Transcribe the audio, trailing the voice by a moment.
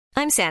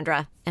I'm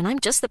Sandra, and I'm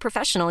just the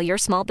professional your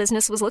small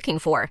business was looking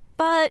for.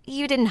 But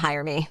you didn't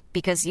hire me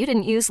because you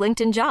didn't use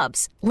LinkedIn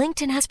Jobs.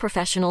 LinkedIn has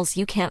professionals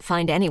you can't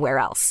find anywhere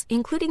else,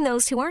 including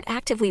those who aren't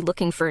actively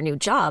looking for a new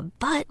job,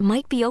 but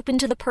might be open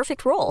to the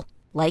perfect role,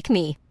 like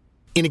me.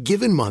 In a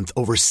given month,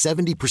 over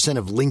 70%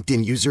 of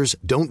LinkedIn users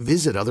don't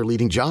visit other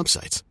leading job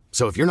sites.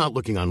 So if you're not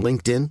looking on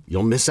LinkedIn,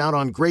 you'll miss out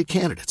on great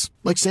candidates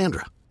like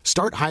Sandra.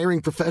 Start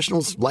hiring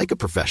professionals like a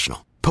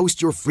professional.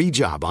 Post your free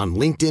job on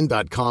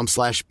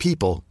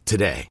linkedin.com/people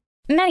today.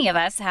 Many of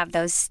us have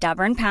those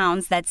stubborn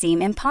pounds that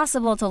seem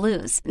impossible to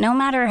lose, no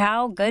matter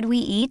how good we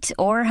eat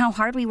or how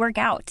hard we work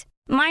out.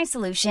 My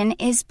solution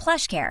is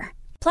PlushCare.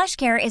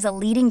 PlushCare is a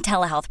leading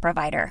telehealth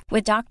provider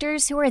with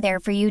doctors who are there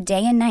for you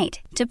day and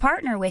night to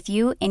partner with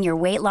you in your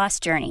weight loss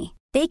journey.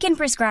 They can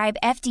prescribe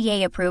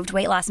FDA-approved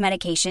weight loss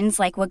medications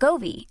like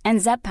Wegovy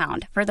and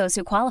Zepbound for those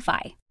who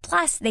qualify.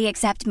 Plus, they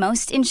accept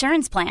most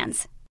insurance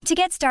plans. To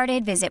get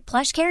started, visit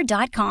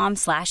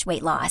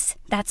plushcare.com/weightloss.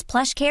 That's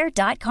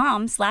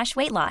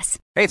plushcare.com/weightloss.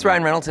 Hey, it's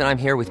Ryan Reynolds, and I'm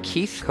here with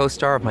Keith,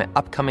 co-star of my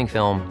upcoming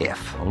film,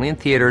 If, only in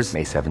theaters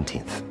May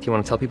 17th. Do you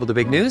want to tell people the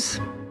big news?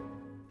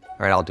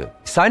 All right, I'll do it.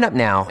 Sign up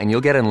now and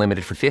you'll get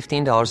unlimited for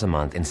 $15 a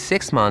month and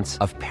 6 months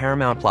of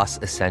Paramount Plus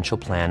Essential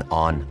Plan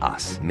on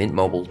us.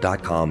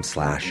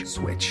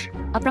 MintMobile.com/switch.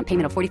 Upfront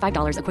payment of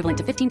 $45 equivalent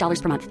to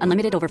 $15 per month.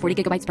 Unlimited over 40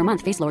 gigabytes per month.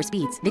 Face lower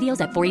speeds.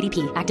 Videos at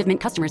 480p. Active Mint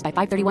customers by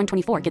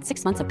 531.24 get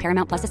 6 months of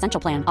Paramount Plus Essential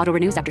Plan. Auto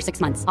renews after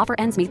 6 months. Offer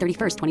ends May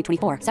 31st,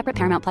 2024. Separate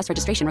Paramount Plus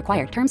registration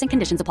required. Terms and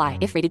conditions apply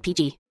if rated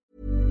PG.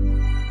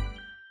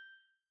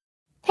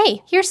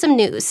 Hey, here's some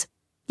news.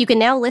 You can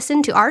now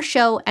listen to our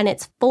show and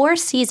its 4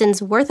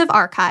 seasons worth of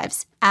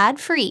archives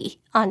ad-free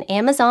on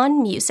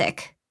Amazon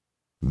Music.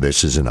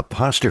 This is an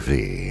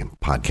Apostrophe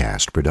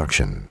podcast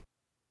production.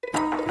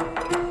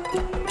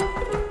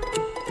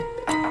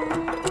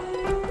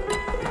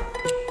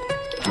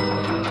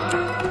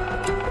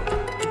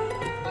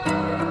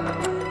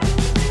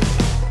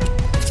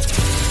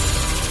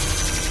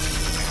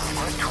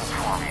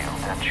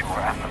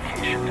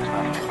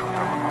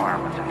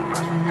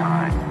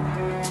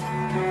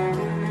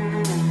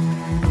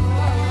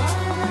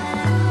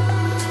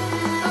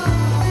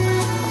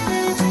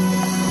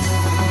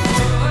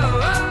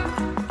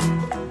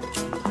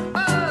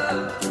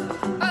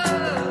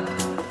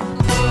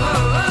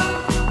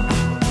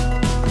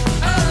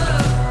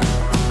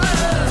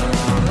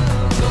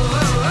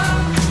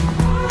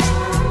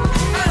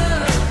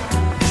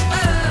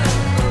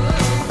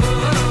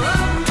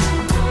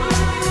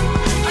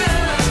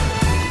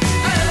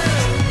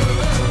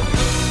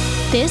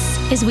 This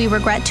is We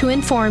Regret to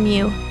Inform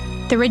You,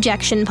 the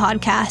Rejection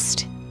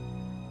Podcast.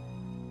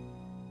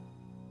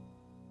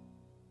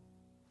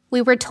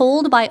 We were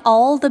told by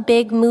all the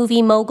big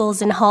movie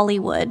moguls in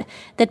Hollywood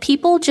that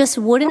people just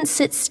wouldn't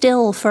sit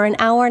still for an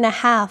hour and a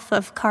half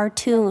of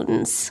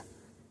cartoons.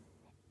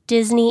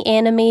 Disney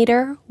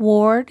animator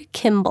Ward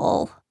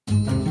Kimball.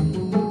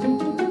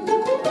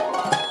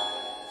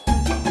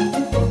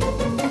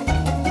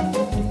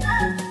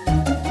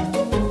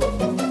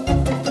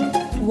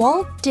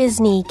 Walt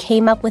Disney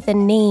came up with a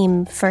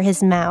name for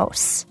his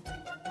mouse.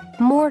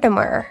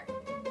 Mortimer.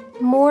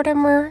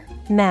 Mortimer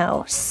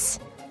Mouse.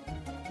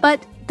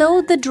 But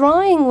though the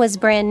drawing was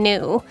brand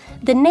new,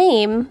 the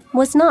name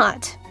was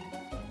not.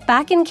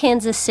 Back in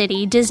Kansas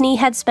City, Disney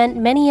had spent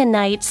many a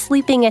night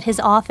sleeping at his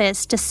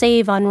office to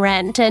save on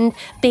rent and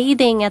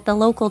bathing at the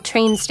local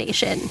train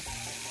station.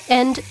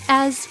 And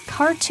as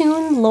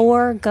cartoon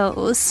lore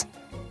goes,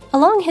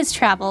 along his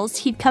travels,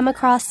 he'd come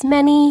across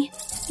many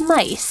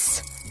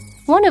mice,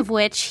 one of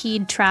which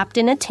he'd trapped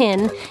in a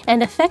tin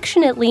and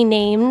affectionately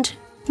named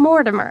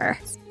Mortimer.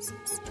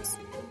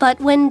 But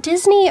when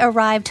Disney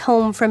arrived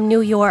home from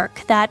New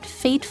York that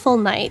fateful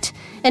night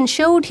and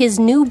showed his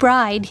new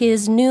bride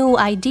his new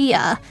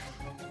idea,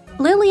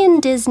 Lillian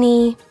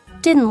Disney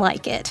didn't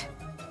like it.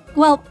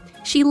 Well,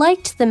 she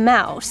liked the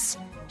mouse.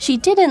 She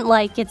didn't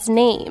like its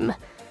name.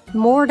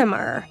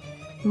 Mortimer.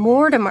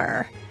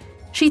 Mortimer.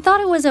 She thought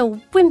it was a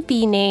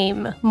wimpy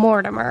name,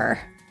 Mortimer.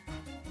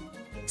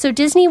 So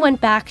Disney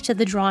went back to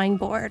the drawing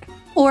board,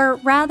 or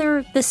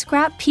rather the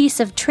scrap piece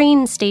of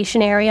train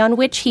stationery on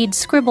which he'd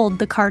scribbled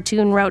the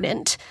cartoon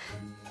rodent.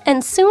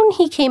 And soon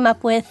he came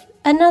up with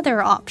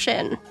another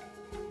option.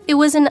 It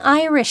was an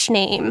Irish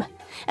name.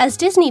 As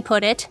Disney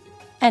put it,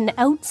 an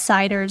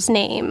outsider's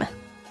name.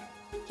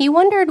 He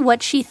wondered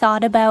what she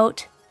thought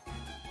about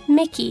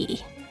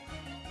Mickey.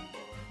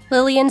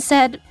 Lillian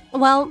said,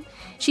 well,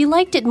 she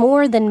liked it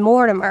more than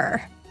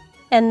Mortimer.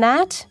 And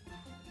that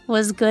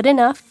was good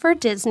enough for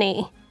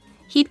Disney.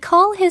 He'd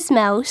call his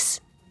mouse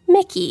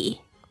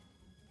Mickey.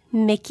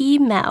 Mickey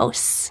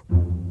Mouse.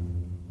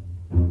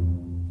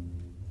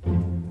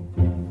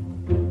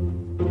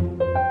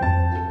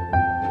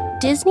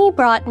 Disney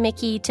brought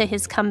Mickey to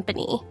his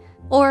company,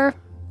 or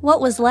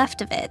what was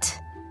left of it.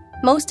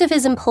 Most of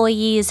his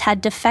employees had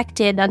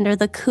defected under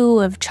the coup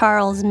of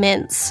Charles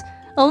Mintz.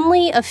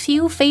 Only a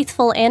few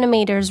faithful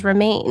animators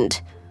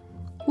remained,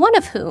 one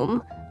of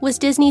whom was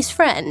Disney's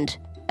friend,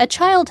 a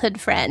childhood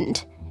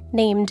friend,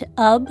 named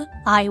Ub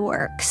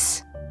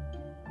Iwerks.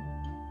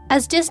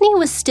 As Disney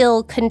was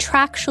still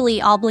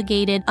contractually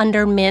obligated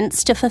under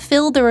mints to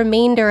fulfill the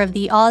remainder of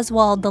the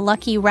Oswald the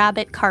Lucky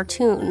Rabbit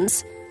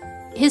cartoons,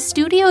 his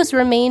studios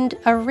remained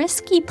a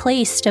risky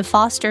place to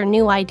foster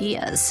new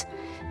ideas.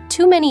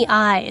 Too many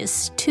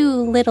eyes, too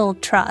little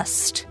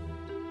trust.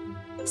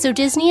 So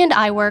Disney and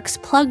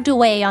iWorks plugged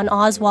away on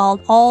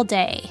Oswald all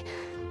day.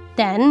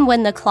 Then,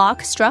 when the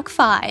clock struck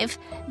 5,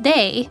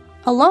 they,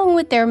 along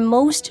with their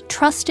most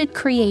trusted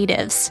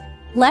creatives,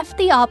 left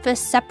the office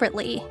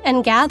separately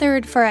and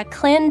gathered for a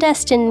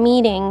clandestine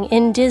meeting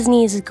in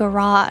Disney's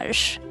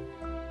garage.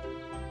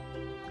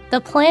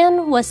 The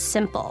plan was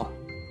simple.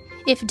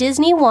 If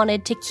Disney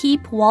wanted to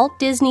keep Walt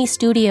Disney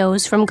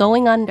Studios from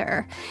going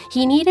under,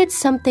 he needed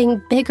something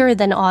bigger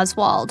than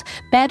Oswald,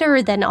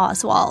 better than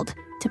Oswald,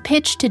 to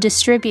pitch to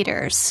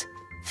distributors,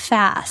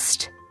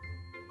 fast.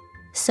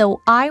 So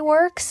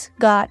iWorks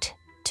got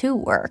to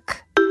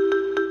work.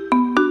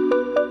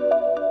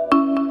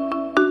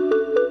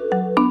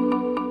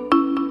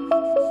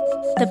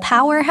 The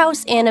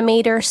powerhouse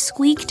animator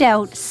squeaked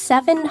out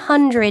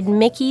 700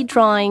 Mickey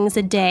drawings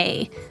a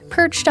day,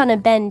 perched on a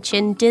bench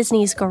in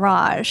Disney's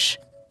garage.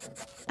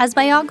 As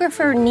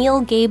biographer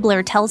Neil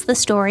Gabler tells the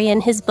story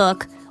in his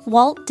book,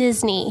 Walt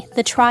Disney,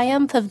 The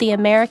Triumph of the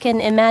American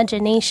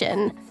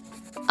Imagination,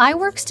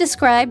 iWorks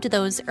described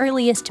those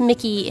earliest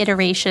Mickey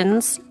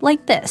iterations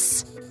like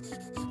this.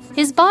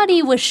 His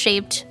body was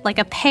shaped like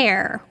a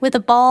pear with a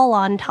ball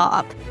on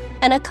top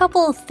and a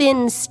couple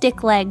thin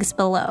stick legs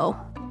below.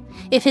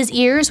 If his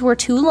ears were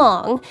too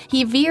long,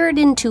 he veered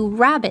into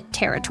rabbit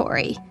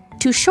territory.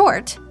 Too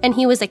short, and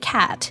he was a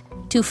cat.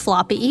 Too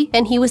floppy,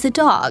 and he was a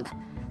dog.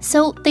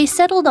 So they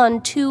settled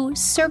on 2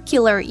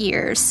 circular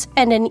ears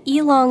and an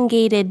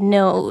elongated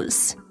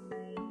nose.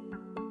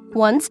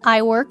 Once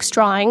iWorks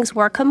drawings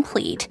were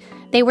complete,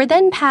 they were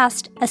then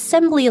passed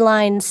assembly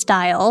line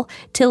style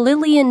to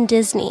Lillian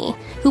Disney,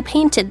 who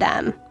painted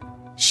them.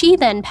 She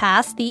then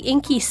passed the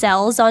inky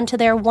cells onto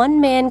their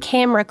one-man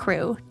camera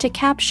crew to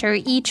capture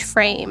each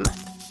frame.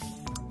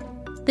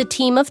 The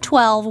team of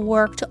 12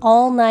 worked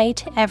all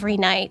night, every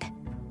night.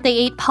 They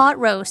ate pot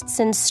roasts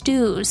and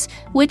stews,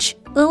 which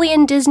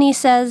Lillian Disney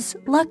says,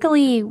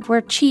 luckily,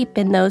 were cheap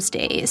in those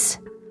days.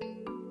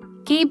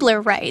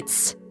 Gabler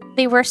writes,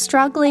 they were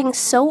struggling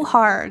so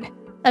hard.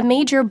 A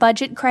major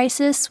budget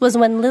crisis was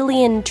when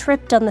Lillian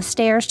tripped on the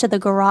stairs to the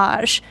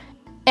garage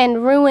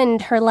and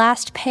ruined her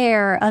last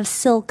pair of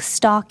silk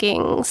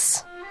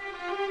stockings.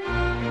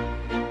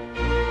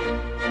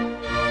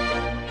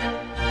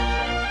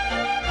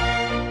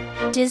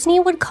 Disney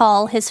would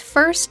call his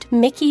first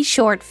Mickey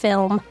short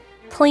film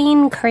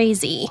Plain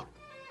Crazy.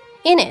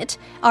 In it,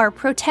 our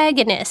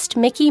protagonist,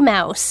 Mickey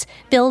Mouse,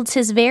 builds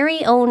his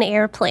very own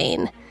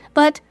airplane,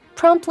 but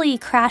promptly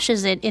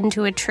crashes it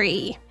into a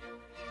tree.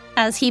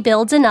 As he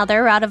builds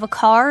another out of a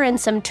car and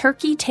some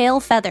turkey tail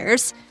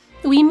feathers,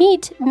 we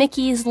meet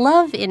Mickey's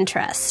love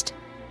interest,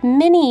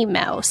 Minnie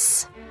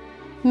Mouse.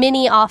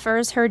 Minnie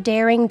offers her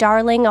daring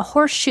darling a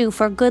horseshoe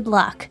for good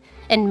luck,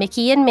 and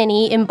Mickey and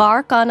Minnie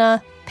embark on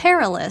a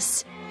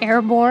perilous,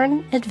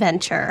 airborne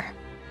adventure.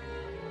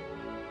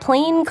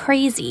 Plain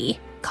Crazy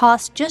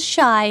cost just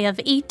shy of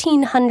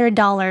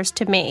 $1,800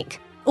 to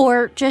make,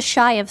 or just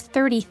shy of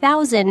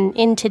 $30,000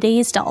 in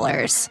today's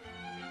dollars.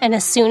 And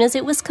as soon as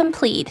it was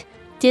complete,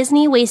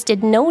 Disney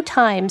wasted no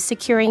time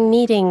securing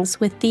meetings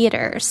with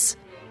theaters.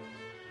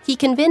 He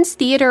convinced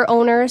theater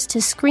owners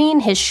to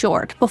screen his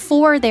short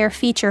before their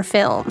feature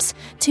films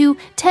to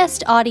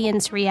test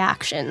audience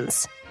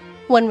reactions.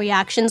 When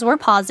reactions were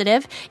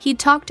positive, he'd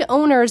talk to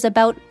owners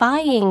about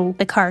buying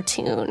the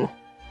cartoon.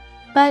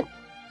 But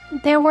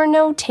there were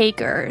no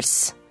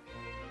takers.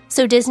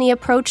 So Disney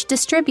approached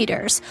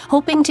distributors,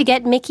 hoping to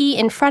get Mickey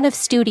in front of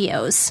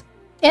studios.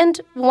 And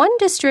one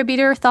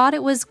distributor thought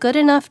it was good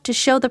enough to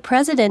show the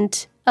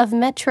president of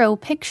Metro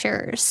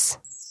Pictures.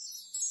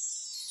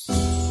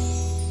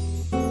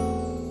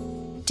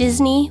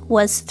 Disney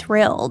was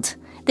thrilled.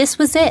 This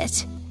was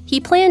it. He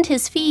planned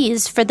his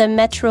fees for the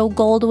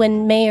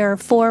Metro-Goldwyn-Mayer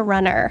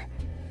Forerunner,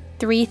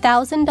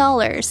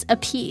 $3,000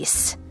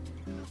 apiece.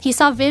 He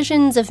saw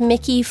visions of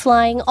Mickey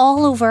flying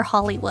all over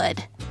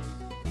Hollywood.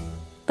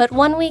 But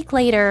 1 week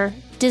later,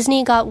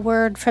 Disney got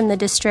word from the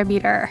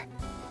distributor.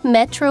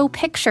 Metro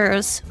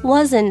Pictures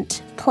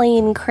wasn't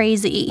plain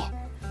crazy.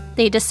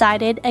 They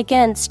decided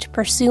against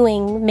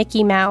pursuing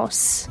Mickey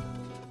Mouse.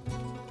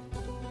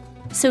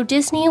 So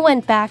Disney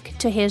went back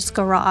to his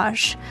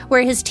garage,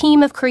 where his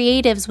team of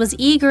creatives was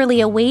eagerly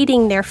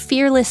awaiting their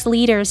fearless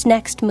leader's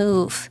next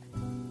move.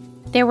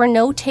 There were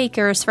no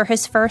takers for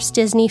his first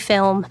Disney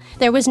film.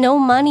 There was no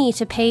money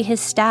to pay his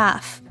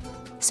staff.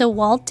 So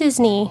Walt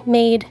Disney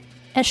made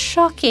a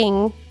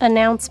shocking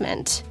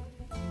announcement.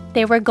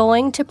 They were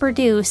going to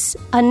produce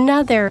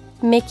another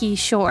Mickey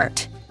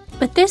short.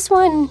 But this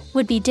one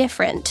would be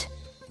different.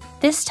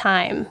 This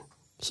time,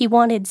 he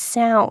wanted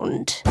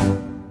sound.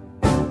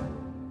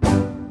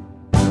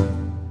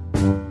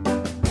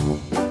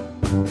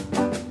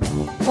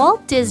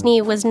 Walt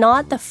Disney was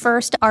not the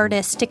first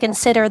artist to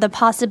consider the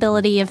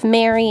possibility of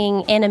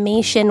marrying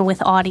animation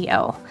with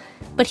audio.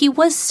 but he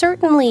was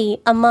certainly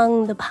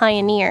among the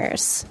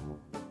pioneers.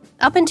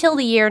 Up until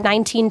the year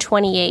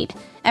 1928,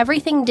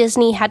 everything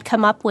Disney had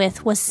come up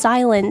with was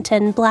silent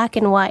and black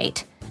and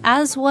white,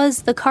 as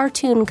was the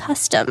cartoon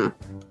custom.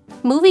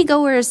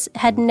 Moviegoers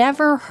had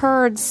never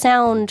heard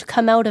sound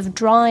come out of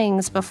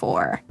drawings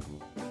before.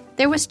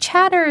 There was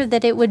chatter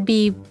that it would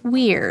be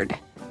weird,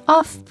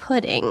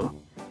 off-putting.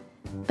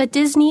 But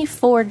Disney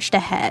forged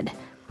ahead.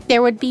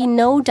 There would be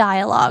no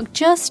dialogue,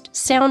 just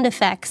sound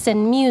effects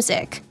and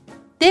music.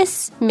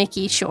 This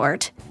Mickey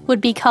short would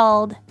be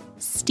called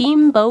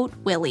Steamboat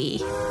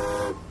Willie.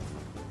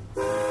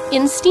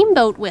 In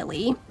Steamboat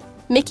Willie,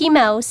 Mickey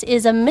Mouse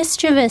is a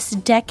mischievous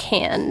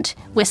deckhand,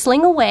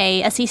 whistling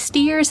away as he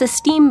steers a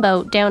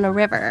steamboat down a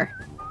river.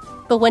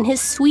 But when his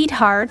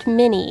sweetheart,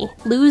 Minnie,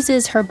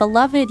 loses her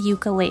beloved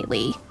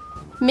ukulele,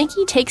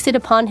 Mickey takes it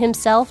upon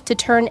himself to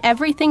turn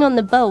everything on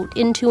the boat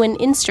into an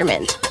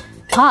instrument.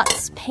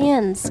 Pots,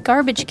 pans,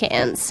 garbage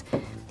cans.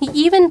 He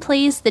even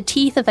plays the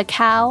teeth of a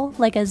cow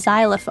like a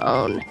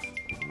xylophone.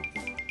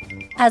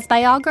 As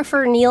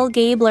biographer Neil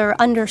Gabler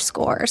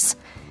underscores,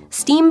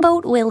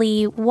 Steamboat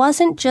Willie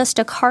wasn't just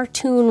a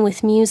cartoon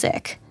with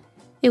music.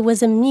 It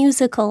was a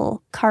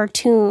musical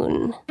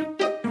cartoon.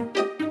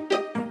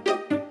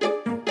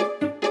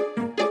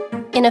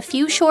 In a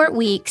few short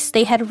weeks,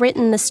 they had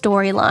written the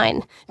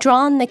storyline,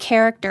 drawn the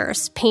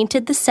characters,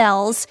 painted the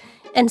cells,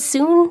 and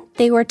soon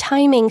they were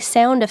timing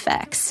sound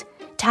effects,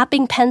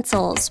 tapping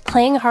pencils,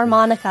 playing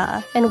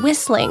harmonica, and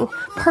whistling,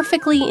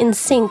 perfectly in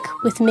sync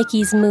with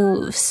Mickey's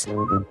moves.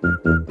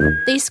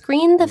 They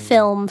screened the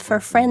film for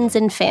friends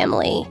and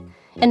family,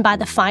 and by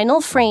the final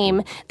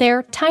frame,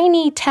 their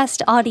tiny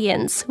test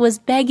audience was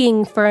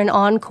begging for an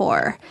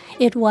encore.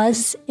 It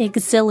was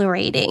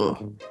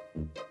exhilarating.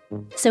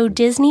 So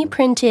Disney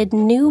printed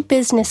new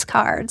business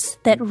cards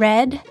that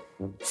read,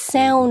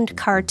 "Sound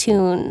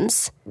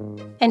Cartoons,"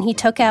 and he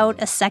took out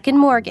a second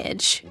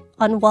mortgage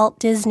on Walt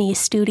Disney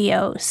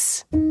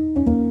Studios.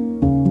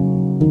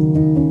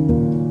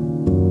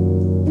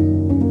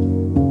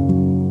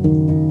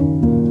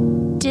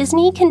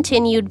 Disney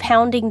continued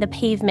pounding the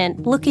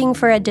pavement looking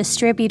for a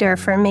distributor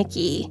for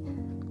Mickey.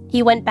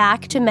 He went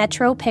back to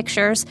Metro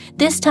Pictures,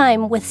 this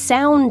time with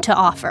sound to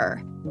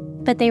offer,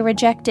 but they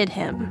rejected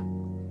him.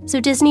 So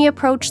Disney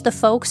approached the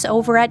folks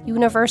over at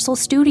Universal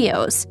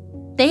Studios.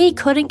 They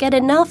couldn't get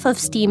enough of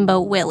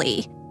Steamboat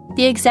Willie,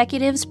 the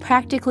executives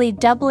practically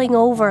doubling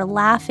over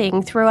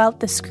laughing throughout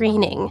the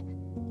screening.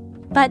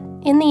 But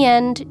in the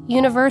end,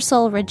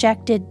 Universal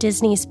rejected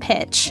Disney's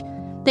pitch.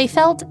 They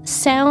felt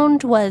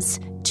sound was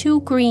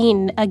too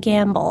green a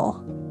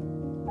gamble.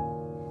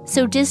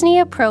 So Disney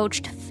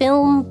approached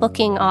Film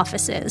Booking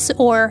Offices,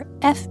 or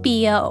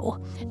FBO,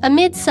 a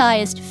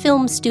mid-sized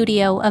film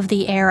studio of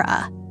the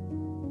era.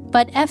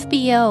 But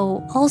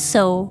FBO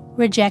also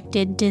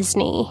rejected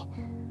Disney.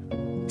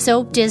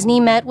 So Disney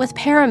met with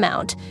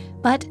Paramount,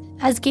 but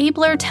as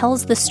Gabler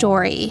tells the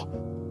story,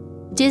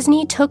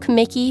 Disney took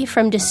Mickey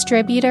from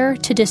distributor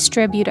to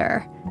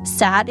distributor,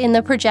 sat in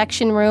the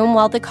projection room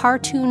while the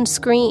cartoon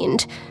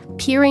screened,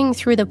 peering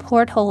through the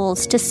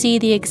portholes to see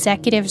the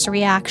executives'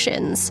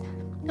 reactions,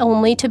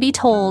 only to be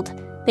told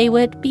they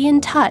would be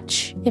in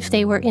touch if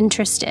they were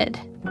interested.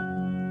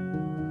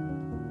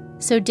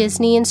 So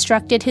Disney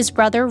instructed his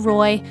brother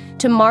Roy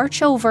to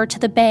march over to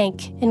the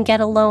bank and get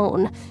a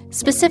loan,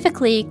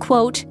 specifically,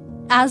 quote,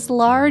 "as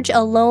large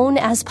a loan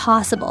as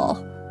possible."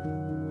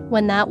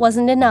 When that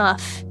wasn't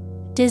enough,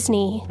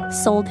 Disney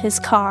sold his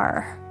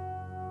car.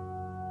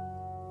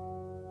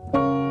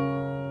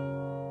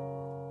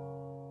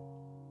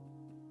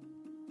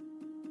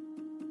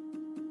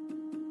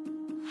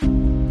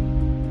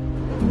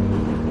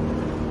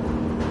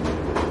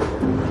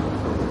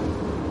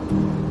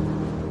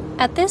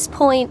 At this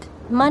point,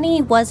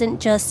 money wasn't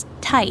just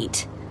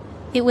tight,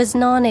 it was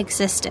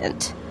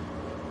non-existent.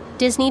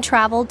 Disney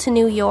traveled to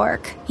New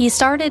York. He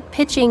started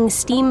pitching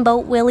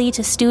Steamboat Willie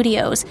to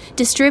studios,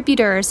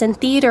 distributors, and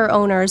theater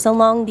owners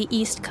along the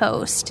East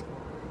Coast.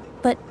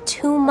 But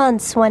 2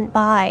 months went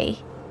by,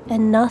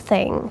 and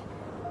nothing.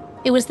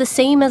 It was the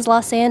same as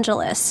Los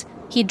Angeles.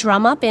 He'd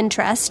drum up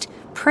interest,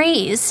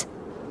 praise,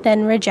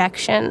 then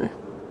rejection.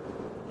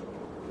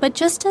 But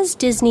just as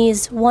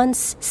Disney's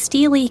once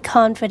steely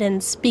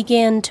confidence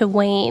began to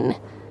wane,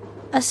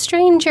 a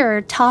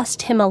stranger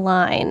tossed him a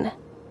line.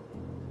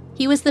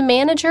 He was the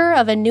manager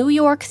of a New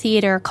York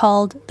theater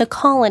called The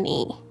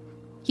Colony.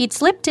 He'd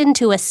slipped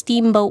into a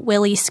Steamboat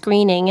Willie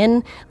screening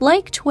and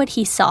liked what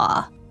he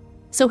saw.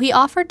 So he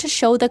offered to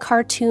show the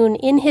cartoon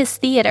in his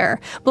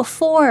theater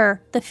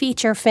before the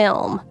feature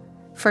film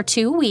for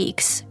 2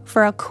 weeks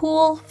for a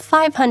cool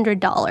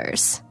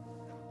 $500.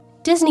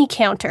 Disney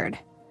countered.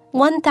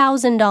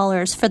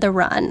 $1,000 for the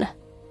run.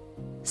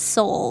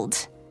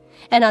 Sold.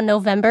 And on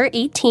November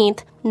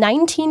 18th,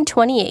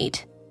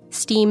 1928,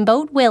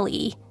 Steamboat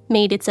Willie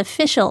made its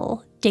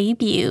official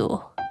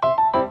debut.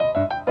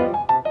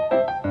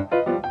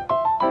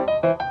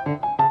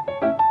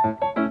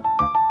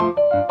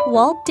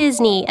 Walt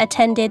Disney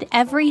attended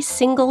every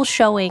single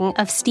showing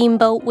of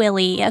Steamboat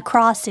Willie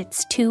across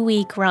its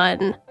 2-week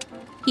run.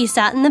 He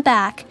sat in the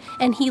back,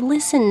 and he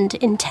listened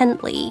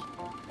intently.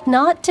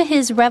 Not to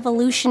his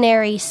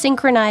revolutionary,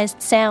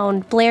 synchronized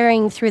sound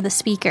blaring through the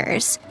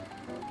speakers,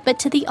 but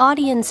to the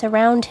audience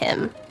around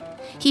him.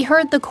 He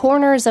heard the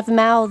corners of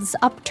mouths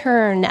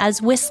upturn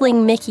as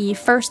whistling Mickey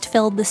first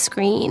filled the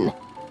screen.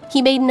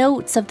 He made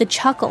notes of the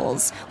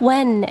chuckles,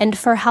 when and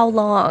for how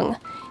long,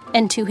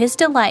 and to his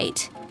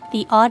delight,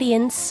 the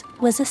audience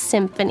was a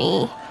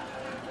symphony.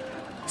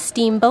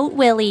 Steamboat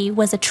Willie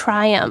was a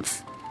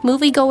triumph.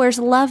 Moviegoers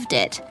loved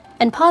it,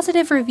 and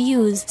positive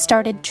reviews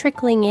started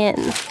trickling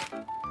in.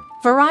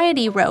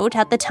 Variety wrote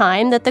at the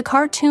time that the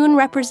cartoon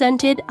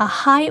represented a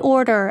high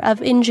order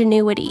of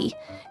ingenuity,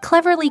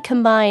 cleverly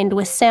combined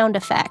with sound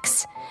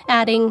effects,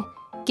 adding,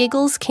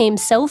 "Giggles came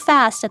so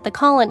fast at the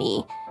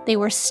colony, they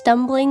were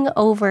stumbling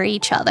over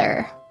each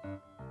other."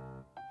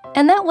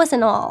 And that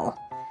wasn't all.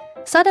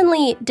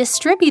 Suddenly,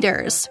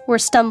 distributors were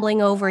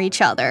stumbling over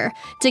each other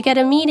to get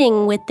a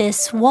meeting with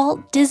this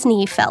Walt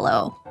Disney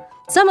fellow.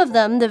 Some of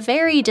them the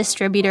very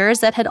distributors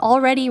that had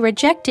already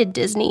rejected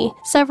Disney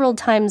several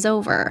times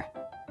over.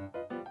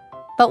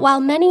 But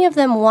while many of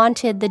them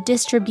wanted the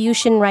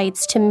distribution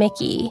rights to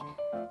Mickey,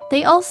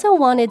 they also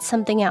wanted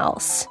something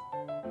else: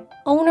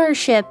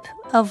 ownership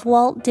of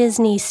Walt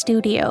Disney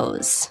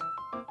Studios.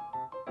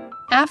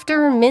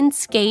 After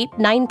Mintzgate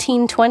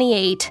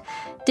 1928,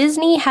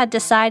 Disney had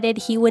decided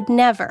he would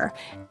never,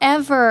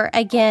 ever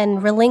again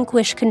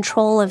relinquish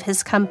control of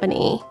his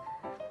company.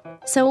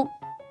 So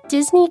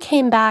Disney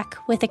came back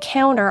with a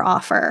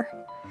counteroffer,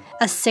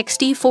 a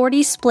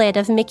 60-40 split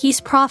of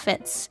Mickey's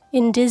profits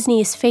in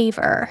Disney's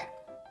favor.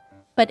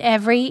 But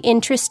every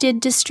interested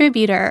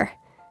distributor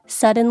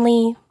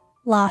suddenly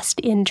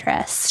lost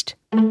interest.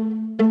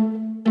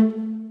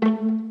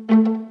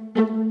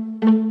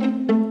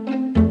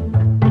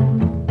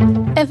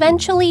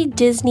 Eventually,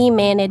 Disney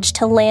managed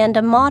to land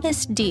a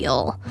modest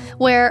deal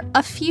where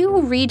a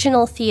few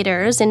regional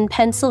theaters in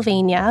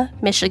Pennsylvania,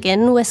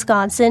 Michigan,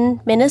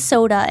 Wisconsin,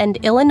 Minnesota, and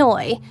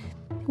Illinois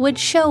would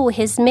show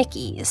his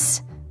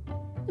Mickeys.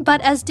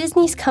 But as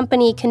Disney's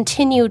company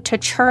continued to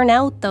churn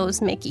out those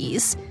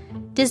Mickeys,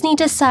 Disney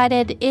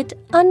decided it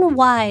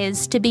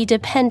unwise to be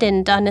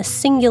dependent on a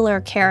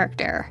singular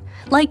character,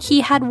 like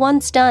he had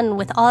once done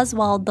with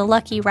Oswald the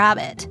Lucky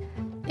Rabbit.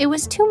 It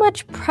was too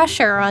much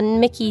pressure on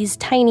Mickey's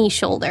tiny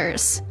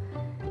shoulders.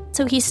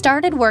 So he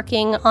started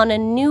working on a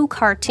new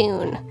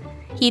cartoon.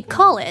 He'd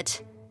call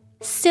it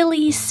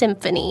Silly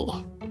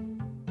Symphony.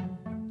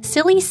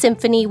 Silly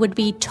Symphony would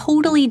be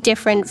totally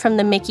different from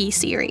the Mickey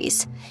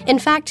series. In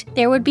fact,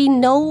 there would be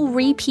no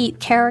repeat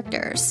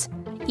characters.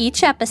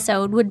 Each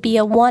episode would be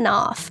a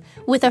one-off,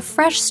 with a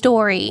fresh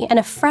story and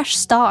a fresh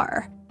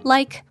star,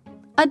 like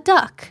a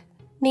duck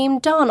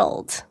named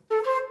Donald.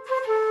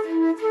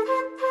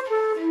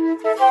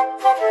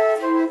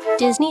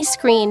 Disney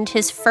screened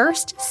his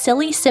first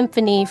Silly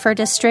Symphony for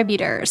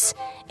distributors,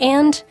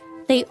 and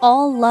they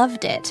all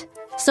loved it.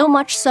 So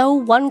much so,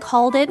 one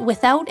called it,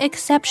 without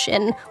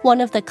exception,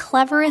 one of the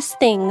cleverest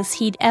things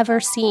he'd ever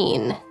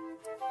seen.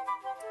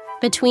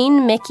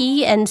 Between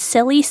Mickey and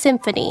Silly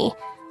Symphony,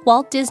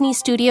 Walt Disney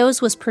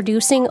Studios was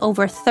producing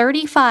over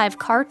 35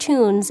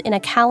 cartoons in a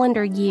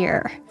calendar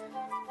year.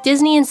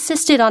 Disney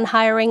insisted on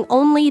hiring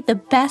only the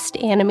best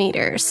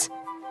animators.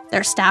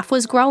 Their staff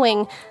was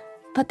growing,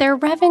 but their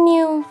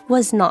revenue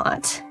was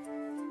not.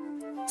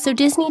 So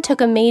Disney took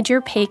a major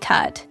pay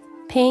cut,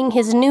 paying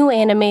his new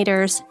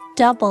animators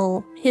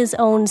double his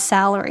own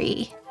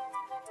salary.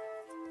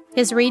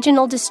 His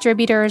regional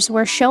distributors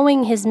were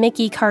showing his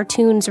Mickey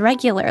cartoons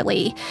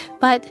regularly,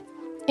 but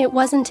it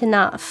wasn't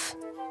enough.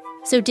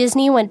 So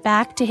Disney went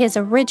back to his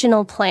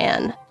original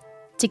plan,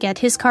 to get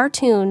his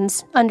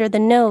cartoons under the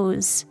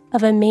nose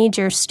of a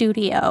major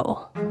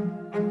studio.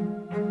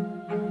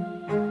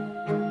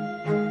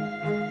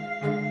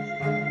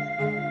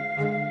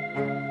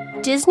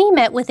 Disney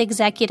met with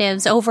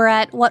executives over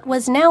at what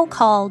was now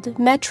called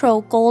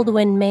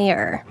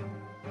Metro-Goldwyn-Mayer.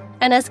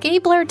 And as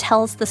Gabler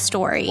tells the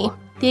story,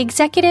 the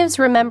executives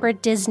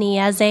remembered Disney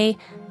as a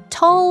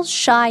tall,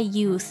 shy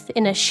youth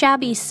in a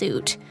shabby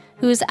suit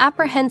whose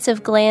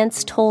apprehensive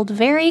glance told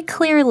very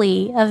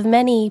clearly of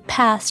many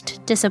past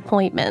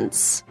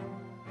disappointments.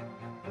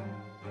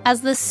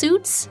 As the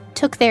suits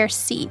took their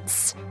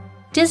seats,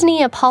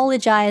 Disney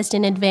apologized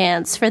in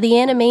advance for the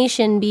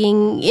animation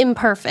being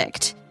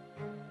imperfect.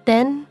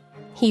 Then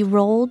he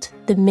rolled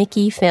the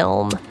Mickey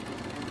film.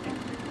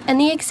 And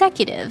the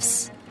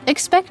executives,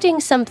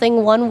 expecting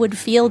something one would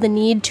feel the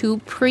need to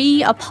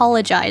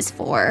pre-apologize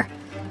for,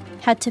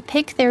 had to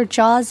pick their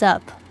jaws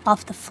up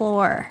off the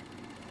floor.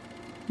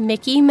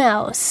 Mickey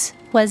Mouse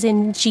was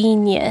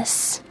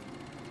ingenious.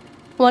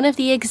 One of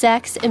the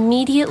execs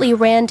immediately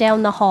ran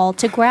down the hall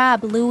to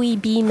grab Louis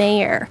B.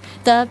 Mayer,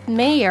 the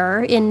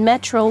mayor in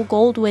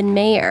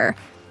Metro-Goldwyn-Mayer,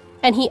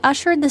 and he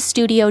ushered the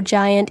studio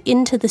giant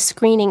into the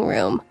screening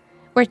room,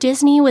 where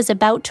Disney was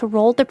about to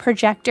roll the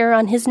projector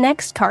on his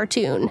next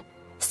cartoon,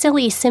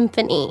 Silly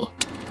Symphony.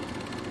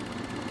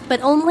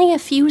 But only a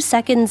few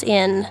seconds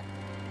in,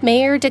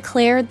 Mayer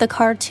declared the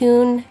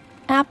cartoon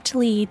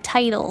aptly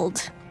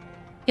titled.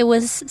 It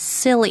was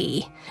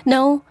silly.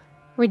 No,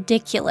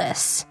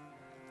 ridiculous.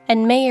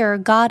 And Mayer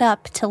got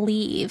up to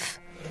leave.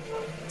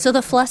 So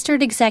the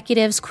flustered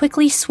executives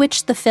quickly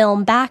switched the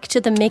film back to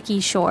the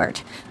Mickey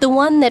short, the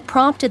one that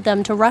prompted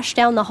them to rush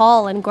down the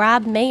hall and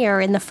grab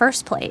Mayer in the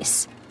first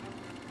place.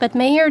 But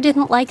Mayer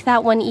didn't like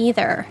that one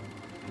either.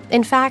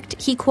 In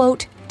fact, he,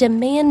 quote,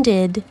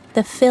 demanded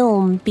the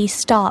film be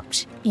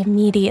stopped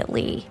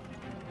immediately.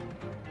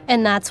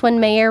 And that's when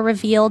Mayer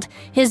revealed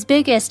his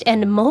biggest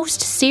and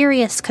most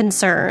serious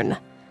concern,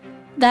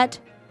 that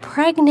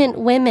pregnant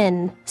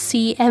women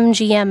see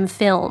MGM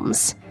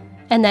films,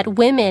 and that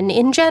women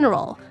in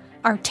general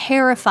are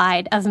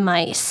terrified of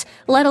mice,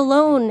 let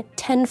alone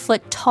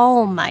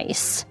 10-foot-tall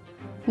mice.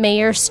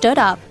 Mayer stood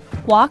up,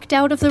 walked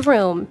out of the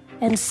room,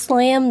 and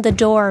slammed the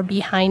door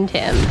behind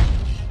him.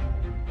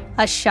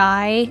 A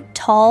shy,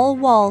 tall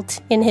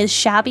Walt in his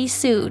shabby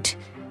suit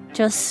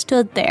just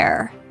stood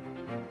there,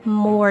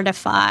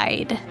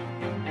 mortified.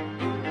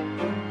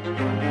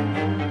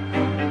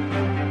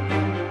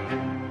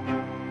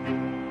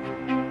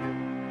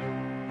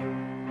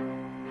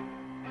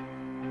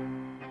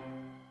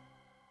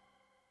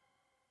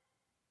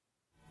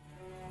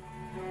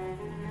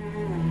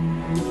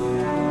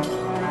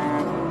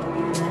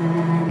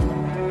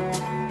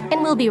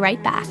 And we'll be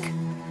right back.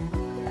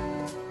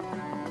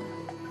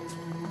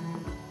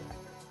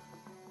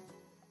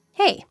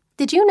 Hey,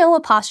 did you know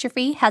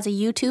Apostrophe has a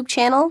YouTube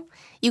channel?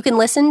 You can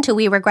listen to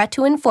We Regret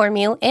to Inform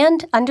You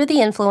and Under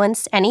the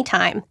Influence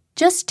anytime.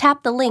 Just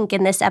tap the link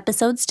in this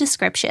episode's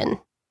description.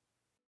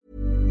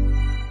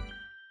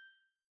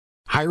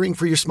 Hiring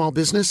for your small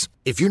business?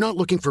 If you're not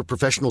looking for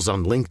professionals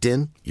on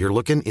LinkedIn, you're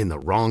looking in the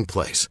wrong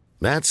place.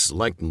 That's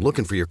like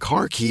looking for your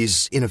car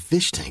keys in a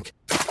fish tank.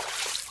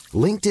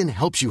 LinkedIn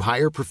helps you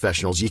hire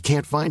professionals you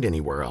can't find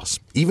anywhere else,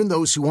 even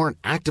those who aren't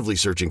actively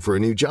searching for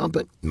a new job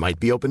but might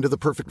be open to the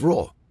perfect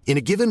role. In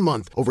a given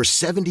month, over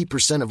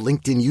 70% of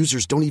LinkedIn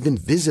users don't even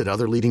visit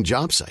other leading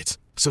job sites.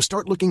 So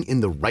start looking in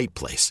the right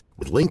place.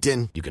 With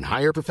LinkedIn, you can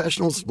hire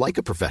professionals like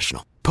a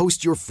professional.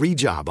 Post your free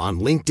job on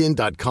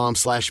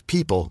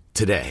linkedin.com/people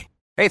today.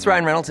 Hey, it's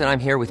Ryan Reynolds, and I'm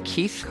here with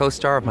Keith,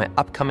 co-star of my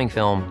upcoming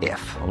film,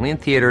 If, only in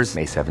theaters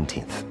May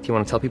 17th. Do you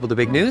want to tell people the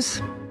big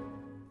news?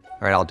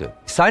 All right, I'll do it.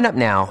 Sign up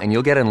now and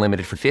you'll get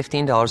unlimited for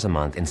 $15 a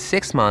month and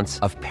 6 months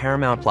of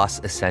Paramount Plus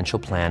Essential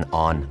Plan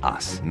on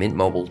us.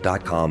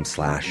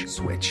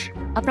 MintMobile.com/switch.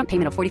 Upfront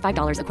payment of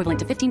 $45 equivalent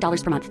to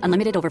 $15 per month.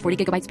 Unlimited over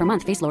 40 gigabytes per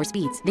month. Face lower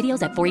speeds.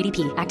 Videos at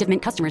 480p. Active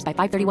Mint customers by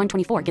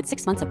 531.24 get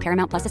 6 months of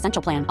Paramount Plus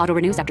Essential Plan. Auto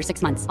renews after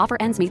 6 months. Offer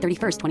ends May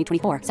 31st,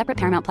 2024. Separate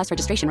Paramount Plus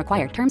registration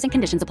required. Terms and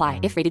conditions apply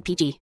if rated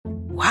PG.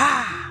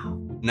 Wow.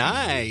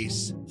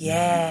 Nice.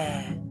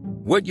 Yeah.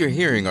 What you're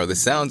hearing are the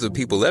sounds of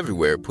people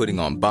everywhere putting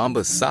on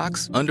Bombas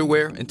socks,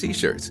 underwear, and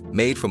T-shirts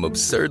made from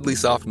absurdly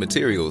soft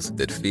materials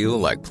that feel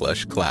like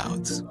plush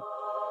clouds.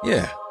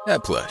 Yeah,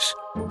 that plush.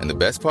 And the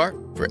best part?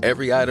 For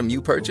every item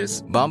you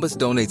purchase, Bombas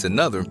donates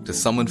another to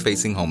someone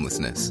facing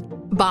homelessness.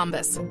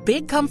 Bombas.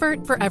 Big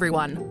comfort for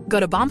everyone. Go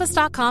to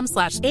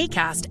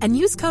bombas.com/ACAST and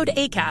use code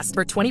ACAST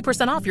for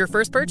 20% off your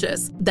first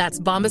purchase.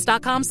 That's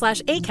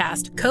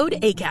bombas.com/ACAST. Code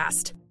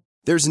ACAST.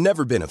 There's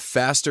never been a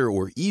faster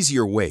or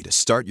easier way to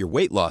start your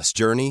weight loss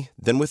journey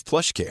than with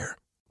PlushCare.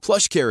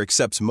 PlushCare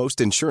accepts most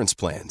insurance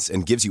plans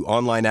and gives you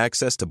online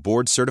access to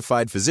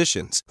board-certified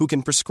physicians who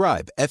can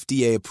prescribe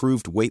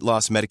FDA-approved weight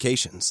loss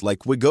medications like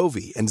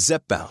Wegovy and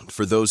Zepbound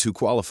for those who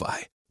qualify.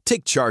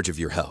 Take charge of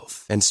your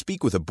health and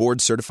speak with a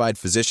board-certified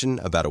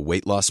physician about a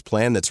weight loss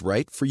plan that's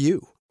right for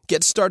you.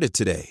 Get started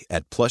today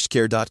at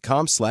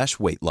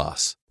plushcare.com/weight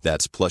loss.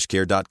 That's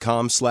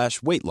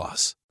plushcare.com/weight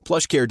loss.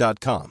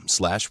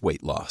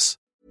 plushcare.com/weight loss.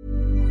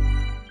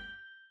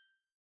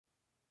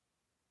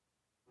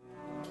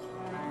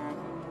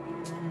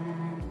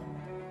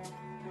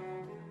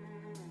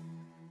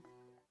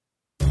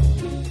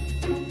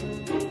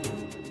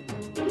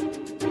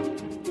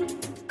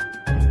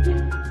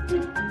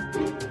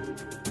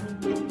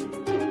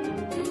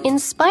 In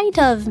spite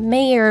of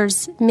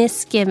Mayer's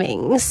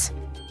misgivings,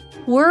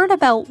 word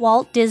about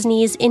Walt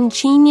Disney's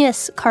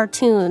ingenious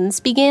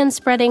cartoons began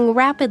spreading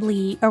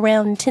rapidly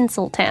around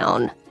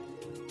Tinseltown.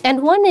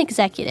 And one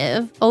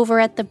executive over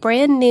at the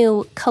brand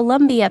new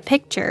Columbia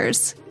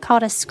Pictures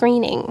caught a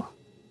screening.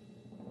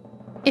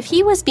 If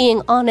he was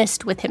being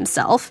honest with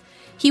himself,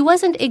 he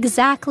wasn't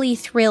exactly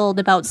thrilled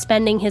about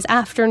spending his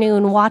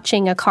afternoon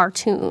watching a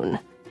cartoon.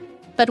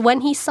 But when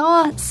he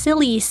saw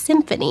Silly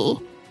Symphony,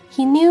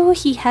 he knew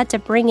he had to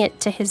bring it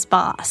to his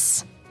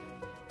boss.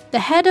 The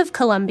head of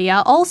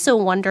Columbia also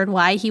wondered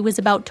why he was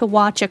about to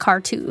watch a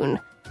cartoon.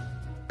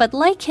 But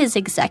like his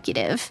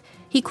executive,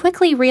 he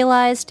quickly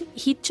realized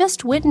he'd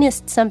just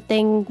witnessed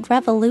something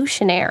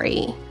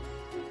revolutionary.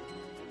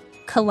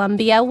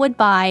 Columbia would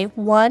buy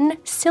one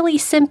Silly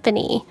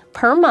Symphony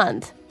per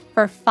month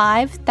for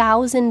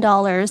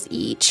 $5,000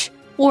 each,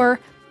 or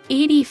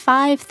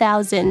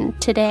 $85,000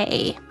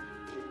 today.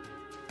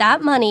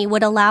 That money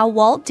would allow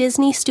Walt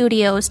Disney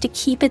Studios to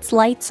keep its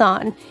lights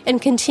on and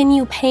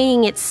continue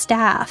paying its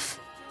staff.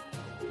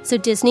 So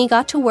Disney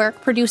got to work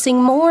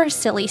producing more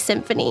Silly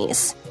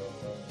Symphonies.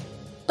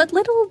 But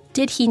little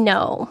did he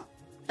know,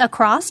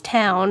 across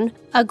town,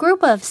 a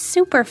group of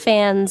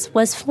superfans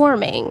was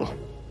forming.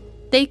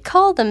 They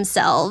call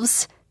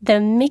themselves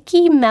the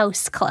Mickey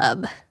Mouse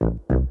Club.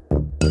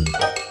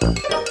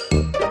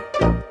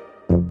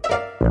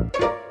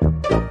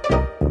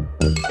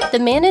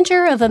 The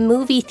manager of a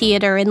movie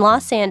theater in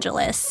Los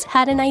Angeles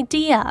had an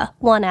idea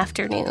one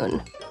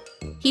afternoon.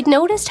 He'd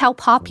noticed how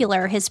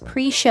popular his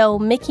pre-show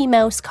Mickey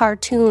Mouse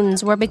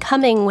cartoons were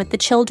becoming with the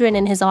children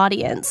in his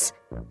audience.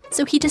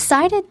 So he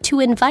decided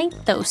to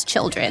invite those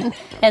children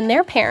and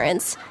their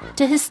parents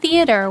to his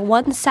theater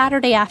one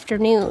Saturday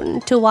afternoon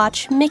to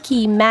watch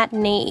Mickey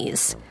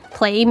matinees,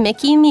 play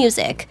Mickey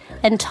music,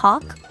 and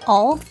talk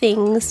all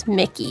things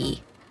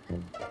Mickey.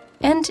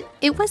 And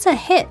it was a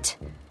hit.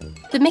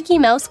 The Mickey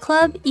Mouse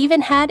Club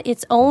even had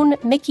its own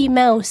Mickey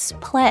Mouse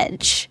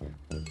pledge.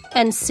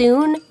 And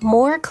soon,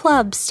 more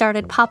clubs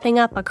started popping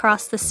up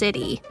across the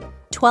city.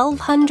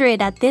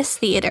 1,200 at this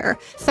theater,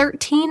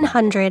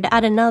 1,300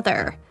 at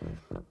another.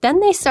 Then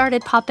they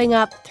started popping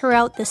up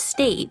throughout the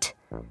state.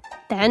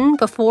 Then,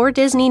 before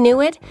Disney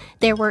knew it,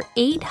 there were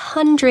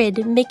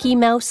 800 Mickey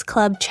Mouse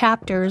Club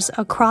chapters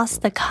across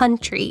the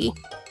country,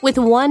 with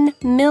 1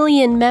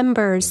 million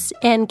members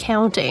and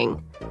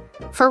counting.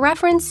 For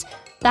reference,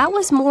 that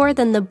was more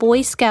than the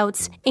Boy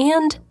Scouts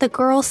and the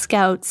Girl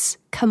Scouts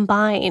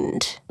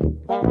combined.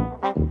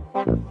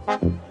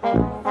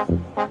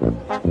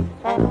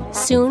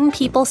 Soon,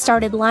 people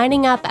started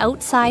lining up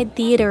outside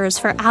theaters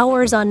for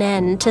hours on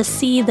end to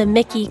see the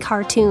Mickey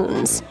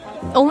cartoons.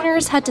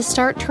 Owners had to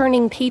start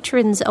turning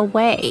patrons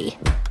away.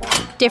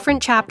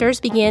 Different chapters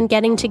began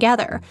getting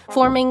together,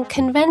 forming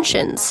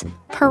conventions,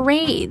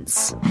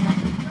 parades.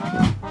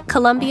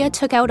 Columbia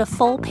took out a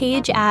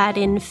full-page ad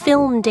in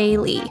Film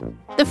Daily,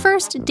 the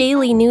first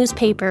daily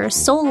newspaper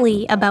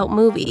solely about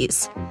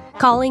movies,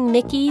 calling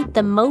Mickey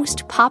the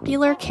most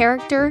popular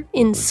character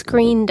in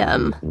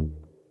screendom.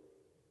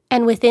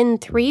 And within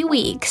 3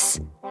 weeks,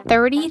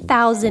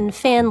 30,000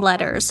 fan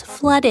letters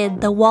flooded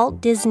the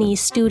Walt Disney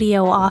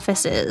Studio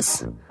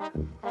offices.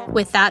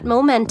 With that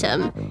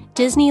momentum,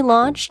 Disney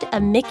launched a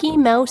Mickey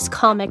Mouse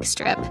comic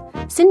strip,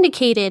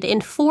 syndicated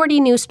in 40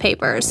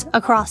 newspapers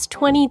across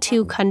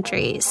 22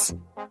 countries.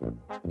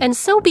 And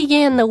so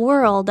began the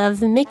world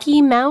of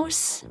Mickey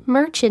Mouse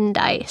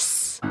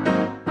merchandise.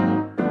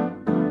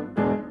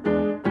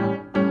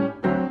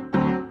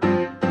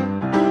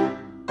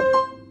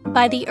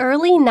 By the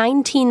early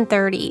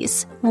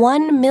 1930s,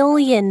 1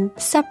 million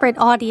separate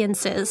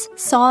audiences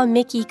saw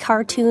Mickey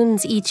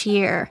cartoons each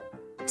year.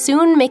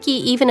 Soon, Mickey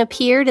even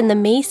appeared in the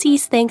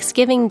Macy's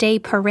Thanksgiving Day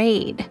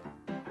Parade.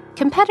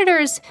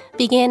 Competitors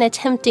began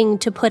attempting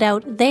to put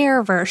out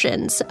their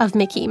versions of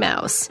Mickey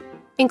Mouse,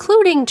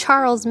 including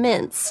Charles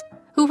Mintz,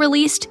 who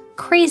released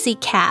Crazy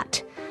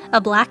Cat, a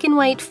black and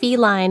white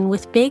feline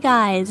with big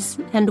eyes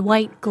and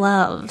white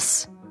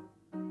gloves.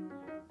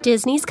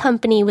 Disney's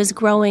company was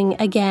growing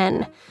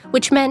again,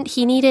 which meant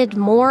he needed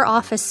more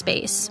office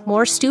space,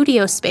 more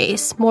studio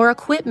space, more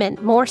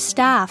equipment, more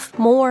staff,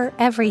 more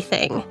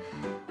everything.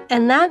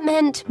 And that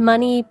meant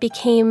money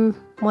became,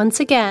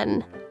 once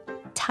again,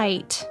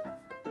 tight.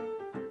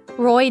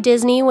 Roy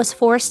Disney was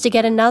forced to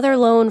get another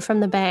loan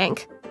from the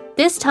bank.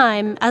 This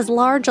time, as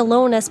large a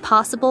loan as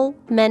possible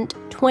meant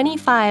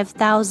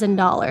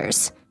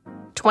 $25,000.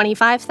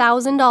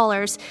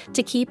 $25,000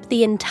 to keep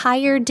the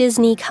entire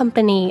Disney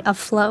company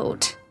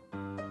afloat.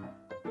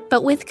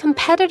 But with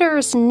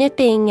competitors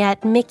nipping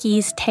at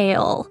Mickey's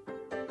tail,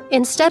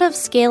 instead of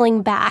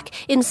scaling back,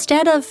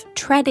 instead of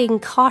treading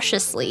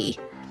cautiously,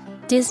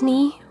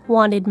 Disney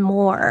wanted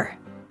more.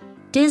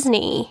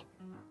 Disney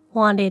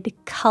wanted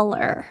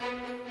color.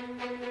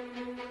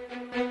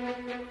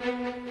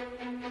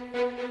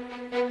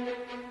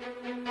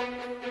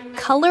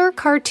 Color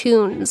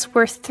cartoons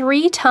were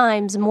 3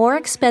 times more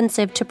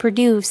expensive to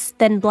produce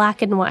than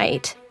black and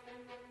white.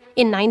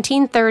 In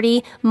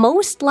 1930,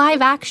 most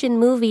live-action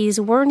movies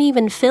weren't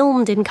even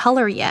filmed in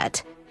color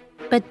yet.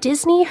 But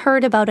Disney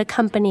heard about a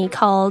company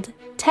called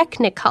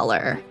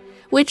Technicolor,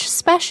 which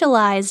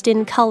specialized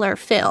in color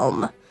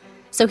film.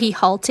 So he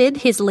halted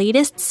his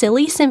latest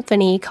silly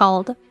symphony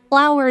called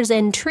Flowers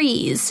and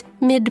Trees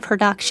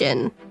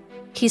mid-production.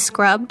 He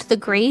scrubbed the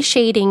gray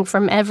shading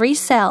from every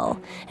cell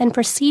and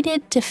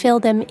proceeded to fill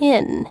them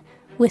in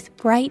with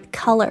bright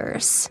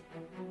colors.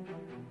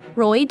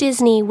 Roy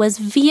Disney was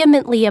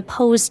vehemently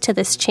opposed to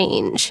this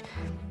change,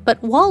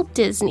 but Walt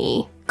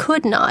Disney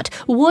could not,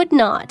 would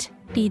not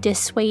be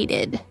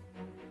dissuaded.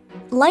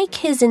 Like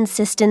his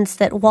insistence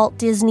that Walt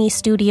Disney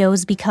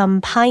Studios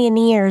become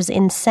pioneers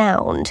in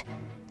sound,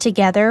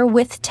 together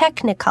with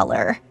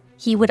Technicolor,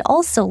 he would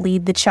also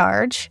lead the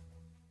charge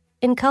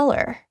in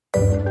color.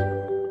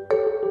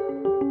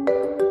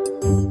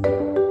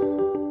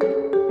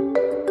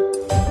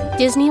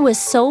 Disney was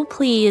so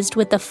pleased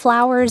with the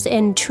flowers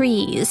and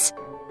trees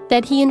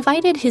that he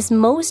invited his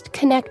most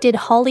connected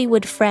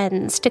Hollywood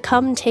friends to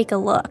come take a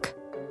look.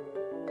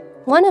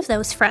 One of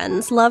those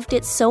friends loved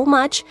it so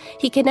much,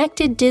 he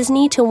connected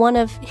Disney to one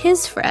of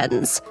his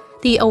friends,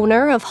 the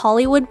owner of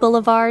Hollywood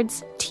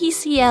Boulevard's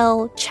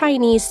TCL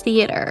Chinese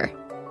Theater.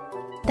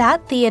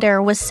 That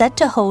theater was set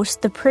to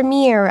host the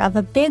premiere of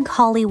a big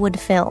Hollywood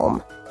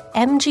film,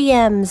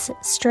 MGM's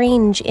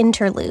Strange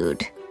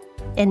Interlude,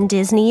 and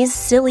Disney's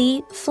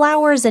silly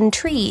Flowers and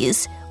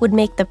Trees would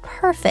make the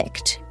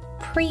perfect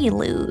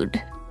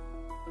prelude.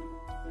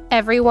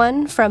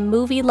 Everyone from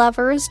movie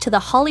lovers to the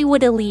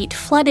Hollywood elite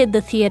flooded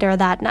the theater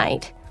that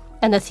night,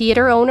 and the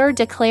theater owner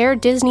declared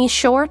Disney's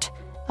short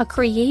a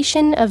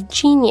creation of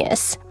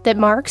genius that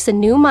marks a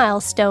new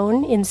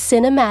milestone in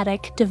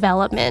cinematic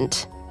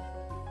development.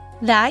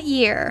 That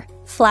year,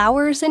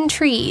 Flowers and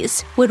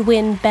Trees would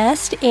win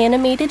Best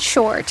Animated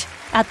Short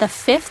at the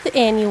 5th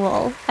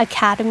Annual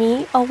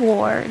Academy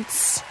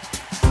Awards.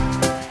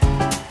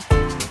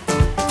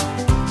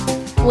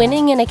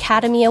 Winning an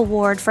Academy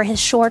Award for his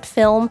short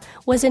film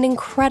was an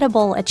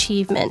incredible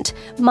achievement,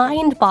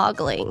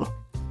 mind-boggling.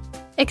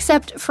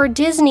 Except for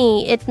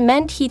Disney, it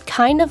meant he'd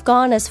kind of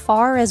gone as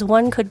far as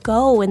one could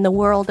go in the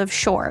world of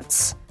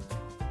shorts.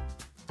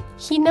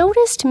 He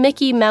noticed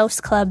Mickey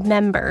Mouse Club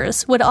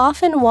members would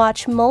often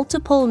watch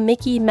multiple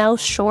Mickey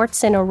Mouse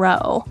shorts in a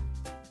row.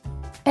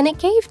 And it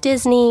gave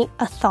Disney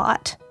a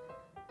thought.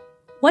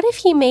 What if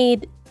he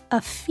made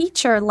a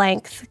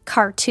feature-length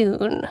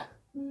cartoon?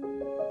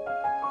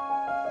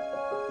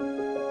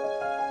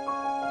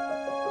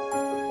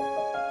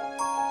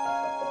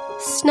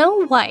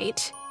 Snow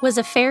White was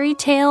a fairy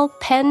tale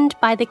penned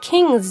by the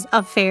kings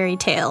of fairy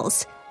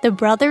tales, the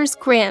Brothers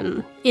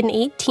Grimm, in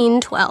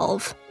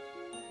 1812.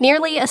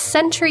 Nearly a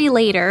century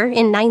later,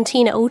 in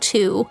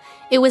 1902,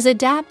 it was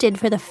adapted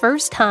for the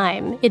first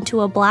time into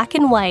a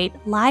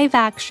black-and-white,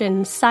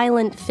 live-action,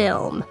 silent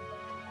film.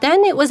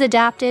 Then it was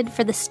adapted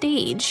for the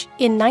stage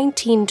in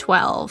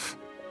 1912.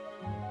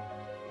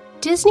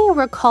 Disney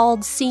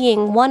recalled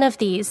seeing one of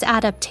these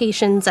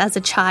adaptations as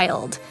a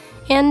child,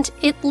 and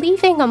it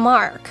leaving a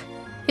mark.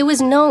 It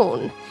was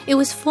known, it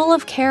was full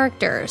of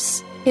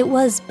characters, it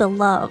was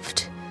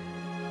beloved.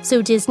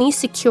 So Disney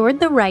secured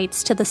the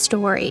rights to the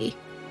story,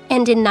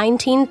 and in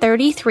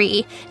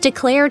 1933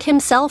 declared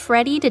himself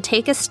ready to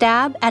take a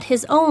stab at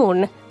his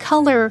own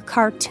color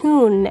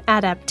cartoon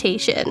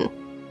adaptation.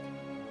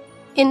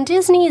 In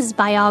Disney's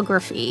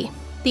biography,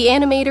 the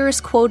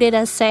animators quoted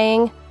as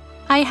saying,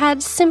 "I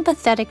had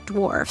sympathetic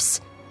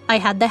dwarfs. I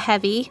had the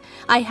heavy,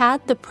 I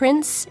had the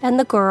prince and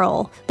the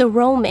girl, the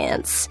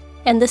romance,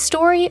 and the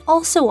story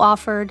also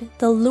offered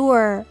the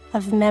lure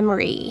of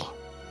memory."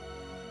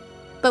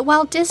 But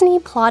while Disney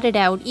plotted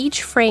out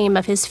each frame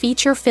of his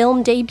feature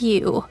film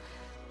debut,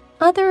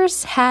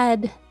 others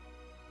had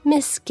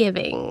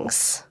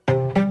misgivings.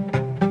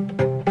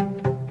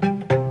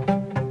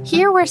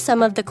 Here were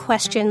some of the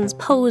questions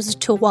posed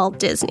to Walt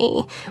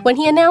Disney when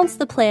he announced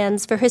the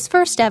plans for his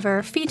first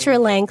ever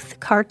feature-length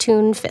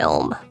cartoon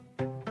film.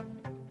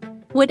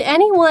 Would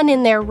anyone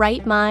in their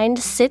right mind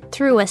sit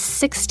through a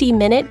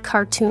 60-minute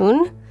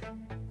cartoon?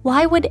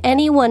 Why would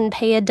anyone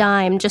pay a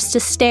dime just to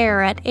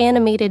stare at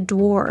animated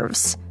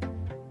dwarves?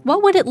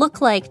 What would it look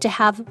like to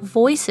have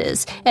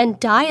voices and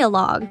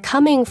dialogue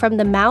coming from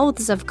the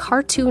mouths of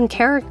cartoon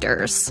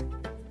characters?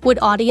 Would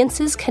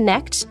audiences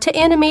connect to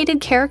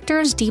animated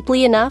characters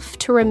deeply enough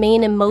to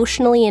remain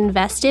emotionally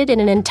invested in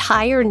an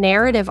entire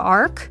narrative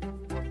arc?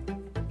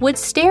 Would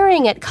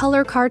staring at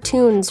color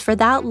cartoons for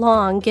that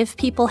long give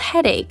people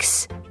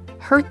headaches,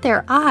 hurt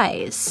their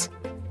eyes?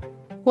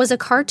 Was a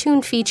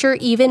cartoon feature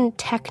even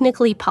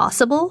technically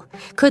possible?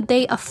 Could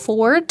they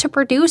afford to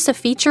produce a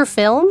feature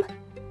film?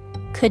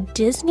 Could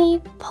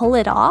Disney pull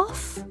it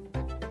off?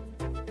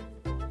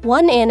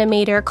 One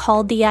animator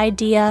called the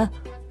idea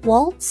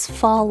Walt's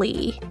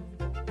Folly,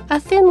 a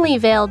thinly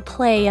veiled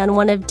play on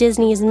one of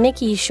Disney's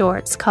Mickey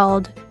shorts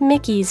called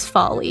Mickey's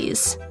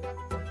Follies.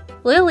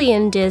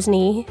 Lillian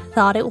Disney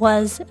thought it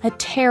was a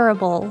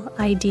terrible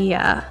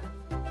idea.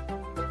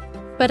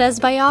 But as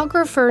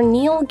biographer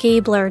Neil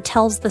Gabler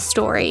tells the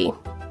story,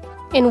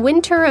 in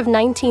winter of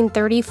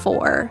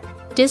 1934,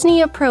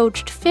 Disney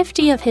approached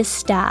 50 of his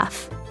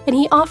staff, and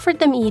he offered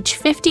them each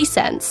 50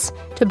 cents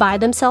to buy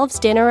themselves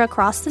dinner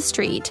across the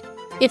street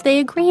if they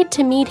agreed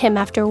to meet him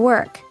after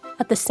work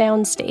at the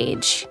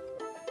soundstage.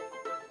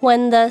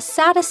 When the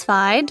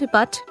satisfied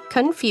but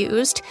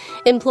confused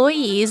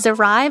employees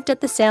arrived at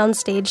the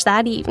soundstage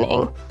that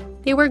evening,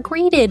 they were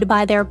greeted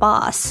by their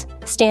boss,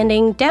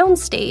 standing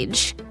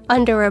downstage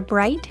under a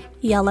bright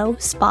yellow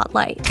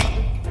spotlight.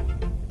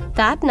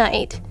 That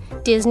night,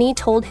 Disney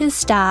told his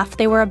staff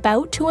they were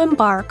about to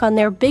embark on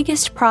their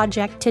biggest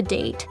project to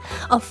date,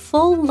 a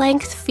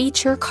full-length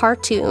feature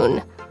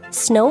cartoon,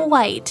 Snow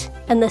White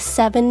and the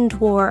Seven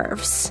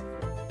Dwarfs.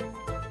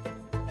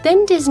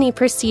 Then Disney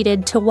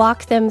proceeded to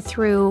walk them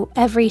through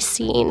every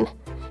scene,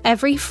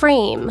 every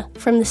frame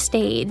from the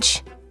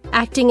stage,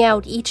 acting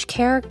out each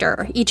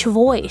character, each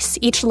voice,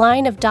 each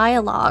line of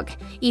dialogue,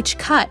 each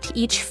cut,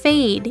 each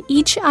fade,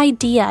 each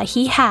idea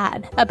he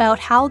had about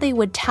how they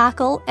would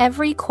tackle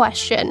every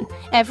question,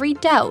 every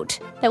doubt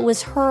that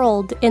was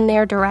hurled in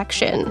their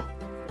direction,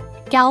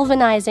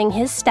 galvanizing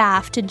his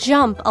staff to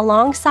jump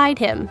alongside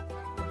him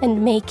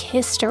and make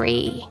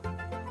history.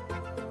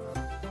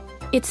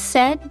 It's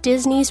said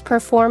Disney's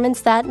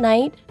performance that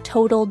night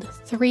totaled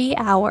 3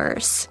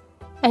 hours,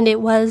 and it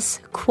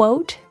was,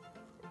 quote,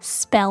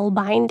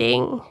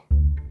 spellbinding.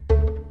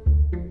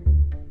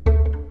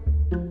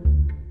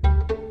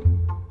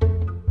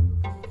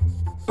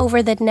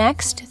 Over the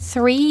next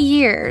 3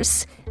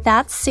 years,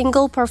 that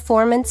single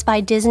performance by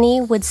Disney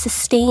would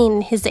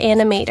sustain his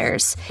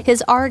animators,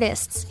 his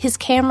artists, his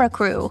camera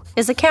crew,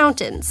 his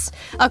accountants,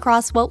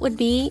 across what would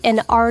be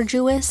an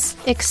arduous,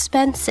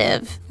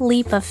 expensive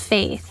leap of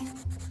faith.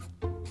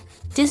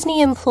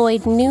 Disney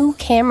employed new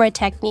camera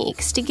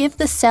techniques to give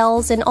the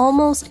cells an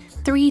almost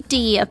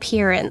 3D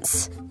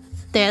appearance.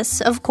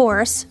 This, of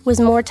course, was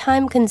more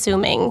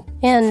time-consuming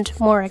and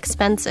more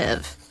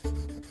expensive.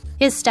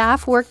 His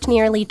staff worked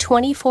nearly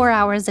 24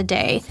 hours a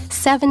day,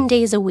 7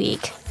 days a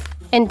week,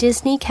 and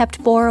Disney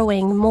kept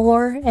borrowing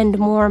more and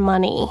more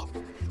money.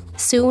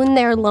 Soon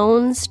their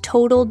loans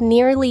totaled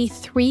nearly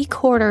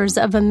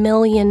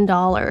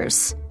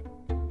 $750,000.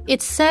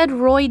 It's said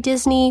Roy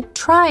Disney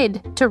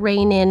tried to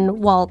rein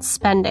in Walt's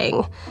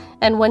spending,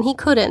 and when he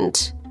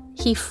couldn't,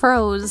 he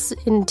froze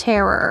in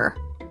terror.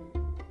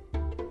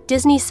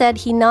 Disney said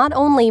he not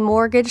only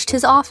mortgaged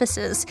his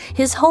offices,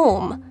 his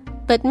home,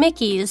 but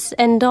Mickey's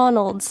and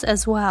Donald's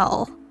as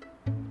well.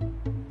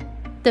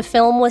 The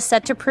film was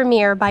set to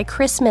premiere by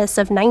Christmas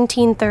of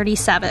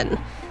 1937,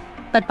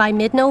 but by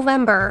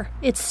mid-November,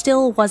 it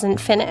still wasn't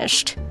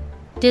finished.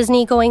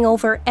 Disney going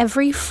over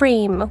every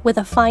frame with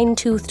a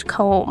fine-toothed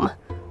comb.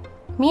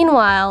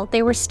 Meanwhile,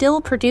 they were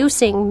still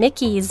producing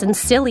Mickeys and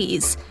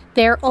Sillies,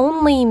 their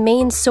only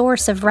main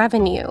source of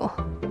revenue.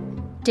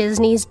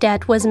 Disney's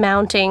debt was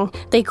mounting.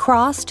 They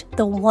crossed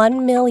the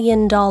 $1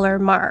 million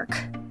mark.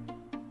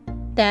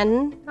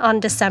 Then, on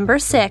December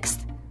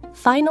 6th,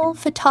 final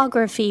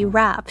photography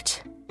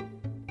wrapped.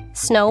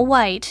 Snow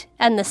White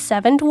and the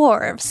Seven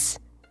Dwarfs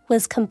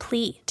was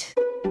complete.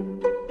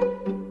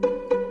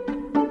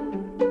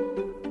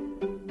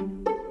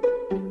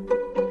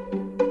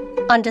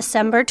 On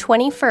December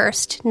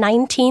 21st,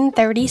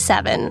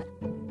 1937,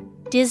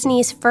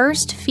 Disney's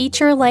first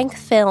feature-length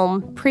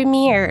film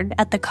premiered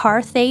at the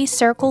Carthay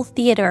Circle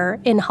Theater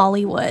in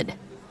Hollywood.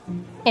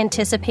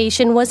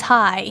 Anticipation was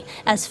high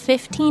as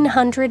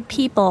 1,500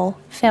 people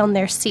found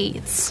their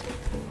seats.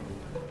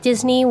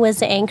 Disney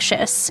was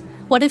anxious.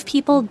 What if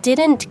people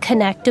didn't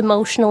connect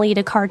emotionally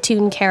to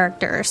cartoon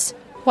characters?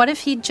 What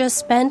if he'd just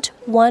spent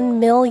 $1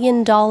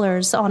 million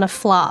on a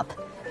flop?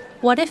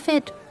 What if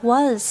it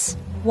was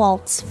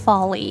Walt's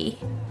folly?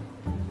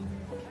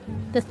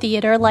 The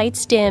theater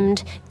lights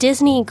dimmed.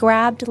 Disney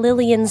grabbed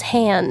Lillian's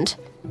hand.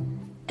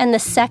 And the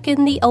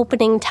second the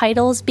opening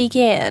titles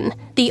began,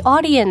 the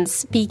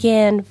audience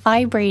began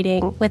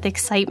vibrating with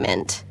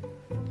excitement.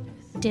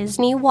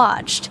 Disney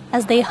watched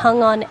as they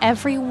hung on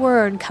every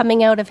word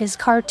coming out of his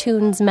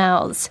cartoons'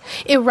 mouths,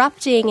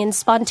 erupting in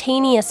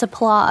spontaneous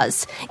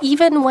applause,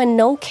 even when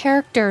no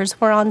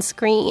characters were on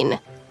screen.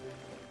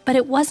 But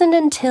it wasn't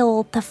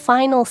until the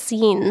final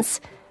scenes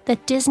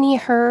that Disney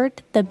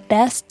heard the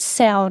best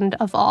sound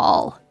of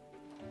all.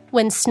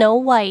 When Snow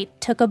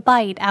White took a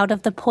bite out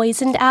of the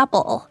poisoned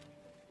apple,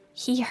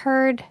 he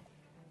heard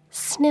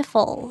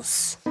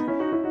sniffles.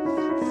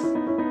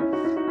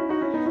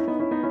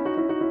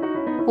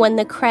 When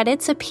the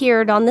credits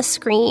appeared on the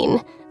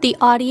screen, the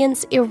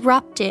audience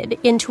erupted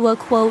into a,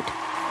 quote,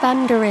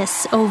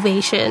 thunderous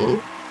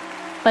ovation.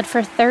 But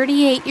for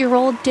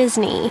 38-year-old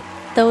Disney,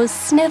 those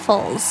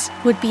sniffles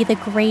would be the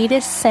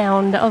greatest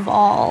sound of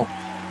all.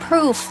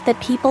 Proof that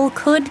people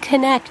could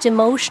connect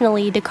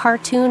emotionally to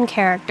cartoon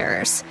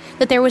characters,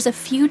 that there was a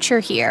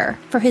future here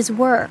for his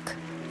work,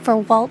 for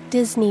Walt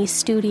Disney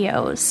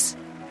Studios.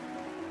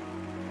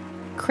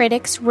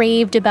 Critics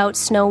raved about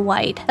Snow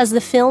White as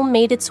the film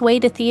made its way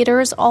to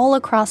theaters all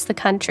across the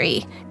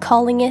country,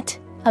 calling it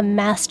a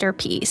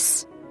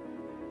masterpiece.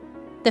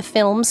 The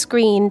film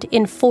screened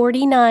in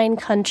 49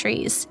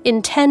 countries,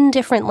 in 10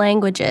 different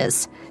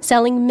languages,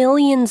 selling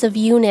millions of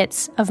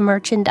units of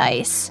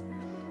merchandise.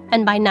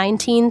 And by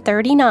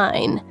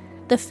 1939,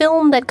 the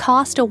film that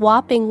cost a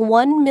whopping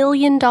 $1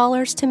 million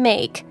to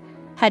make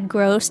had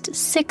grossed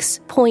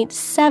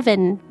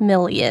 $6.7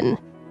 million,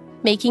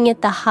 making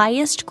it the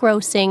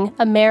highest-grossing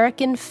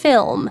American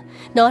film,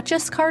 not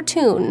just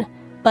cartoon,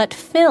 but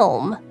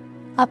film,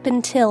 up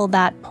until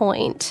that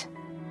point.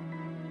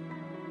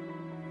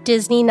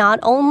 Disney not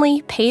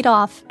only paid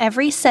off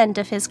every cent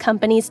of his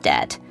company's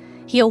debt,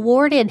 he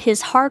awarded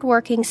his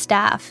hardworking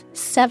staff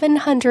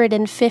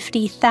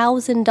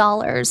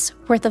 $750,000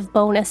 worth of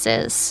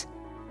bonuses.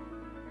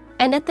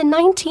 And at the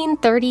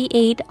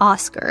 1938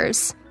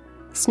 Oscars,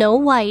 Snow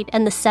White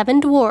and the Seven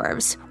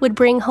Dwarfs would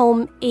bring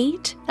home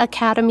 8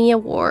 Academy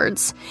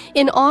Awards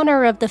in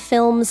honor of the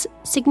film's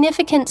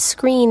significant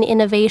screen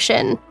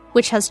innovation,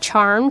 which has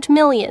charmed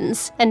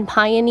millions and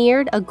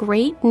pioneered a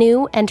great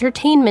new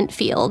entertainment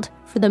field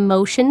for the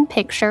motion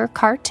picture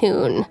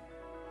cartoon.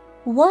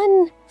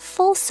 1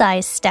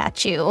 full-size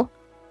statue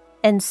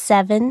and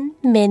 7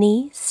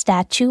 mini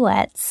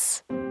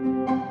statuettes.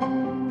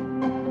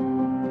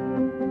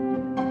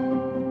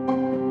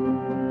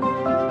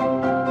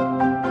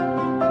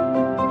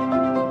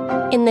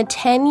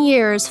 10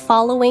 years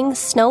following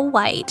Snow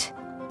White,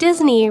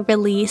 Disney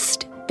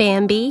released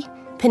Bambi,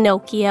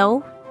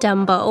 Pinocchio,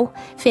 Dumbo,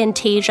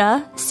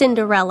 Fantasia,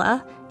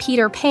 Cinderella,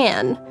 Peter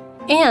Pan,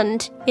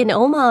 and, in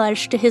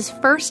homage to his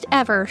first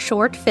ever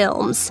short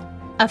films,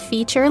 a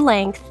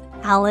feature-length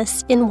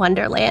Alice in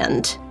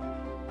Wonderland.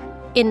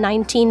 In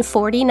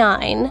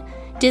 1949,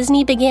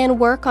 Disney began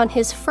work on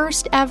his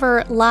first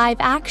ever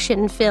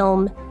live-action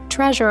film,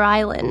 Treasure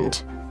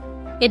Island.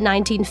 In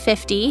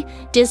 1950,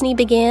 Disney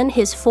began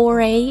his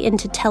foray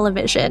into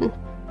television.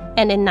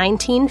 And in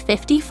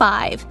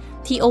 1955,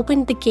 he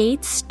opened the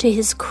gates to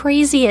his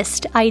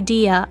craziest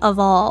idea of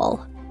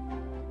all,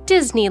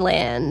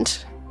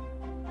 Disneyland.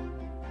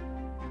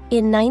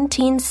 In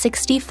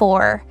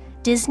 1964,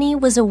 Disney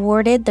was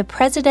awarded the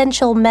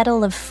Presidential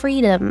Medal of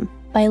Freedom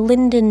by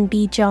Lyndon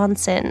B.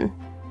 Johnson.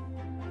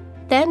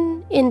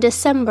 Then, in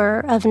December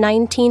of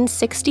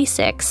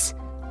 1966,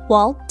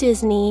 Walt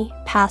Disney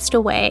passed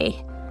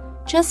away,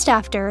 just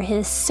after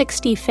his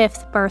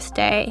 65th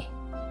birthday.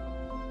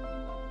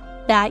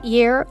 That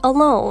year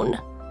alone,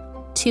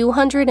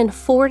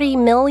 240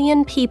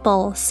 million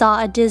people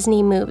saw a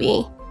Disney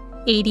movie,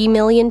 80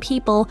 million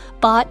people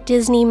bought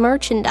Disney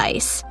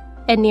merchandise,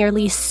 and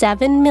nearly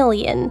 7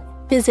 million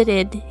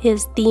visited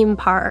his theme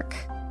park.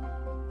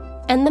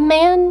 And the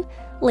man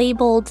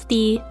labeled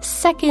the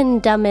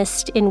second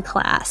dumbest in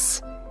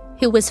class,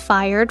 who was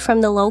fired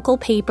from the local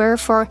paper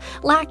for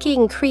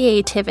lacking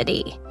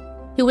creativity,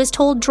 who was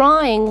told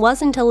drawing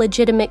wasn't a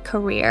legitimate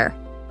career,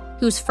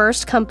 whose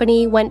first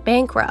company went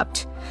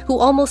bankrupt, who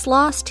almost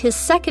lost his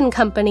second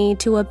company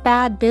to a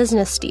bad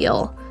business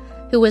deal,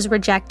 who was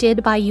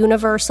rejected by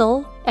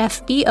Universal,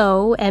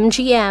 FBO,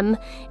 MGM,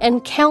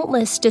 and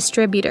countless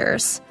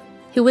distributors,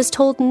 who was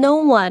told no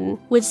one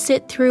would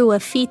sit through a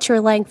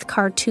feature-length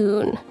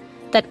cartoon,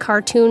 that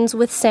cartoons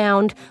with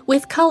sound,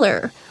 with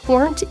color,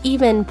 weren't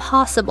even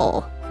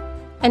possible,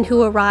 and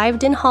who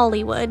arrived in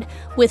Hollywood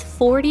with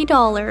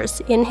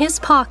 $40 in his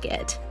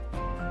pocket,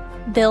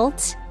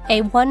 built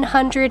a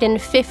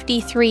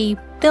 $153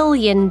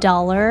 billion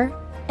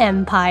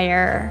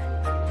empire.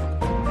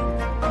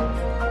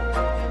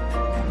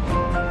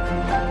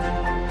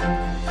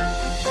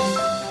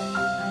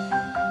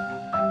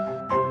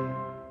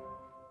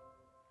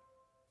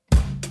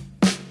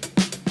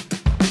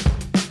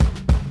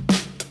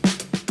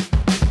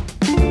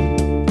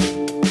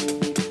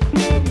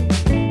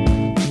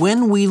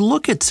 When we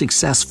look at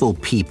successful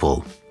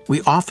people,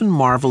 we often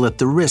marvel at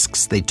the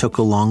risks they took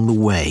along the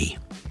way.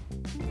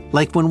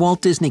 Like when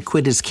Walt Disney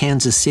quit his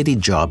Kansas City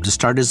job to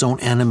start his own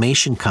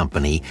animation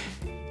company,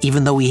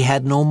 even though he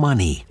had no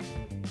money.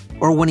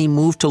 Or when he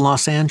moved to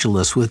Los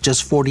Angeles with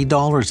just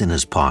 $40 in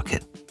his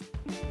pocket.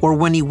 Or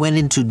when he went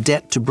into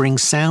debt to bring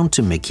sound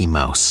to Mickey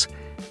Mouse.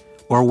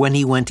 Or when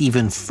he went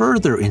even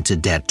further into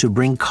debt to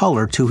bring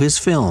color to his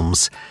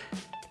films.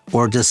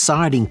 Or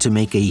deciding to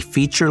make a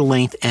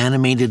feature-length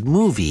animated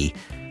movie,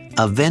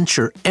 a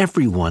venture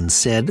everyone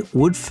said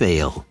would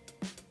fail.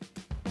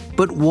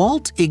 But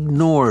Walt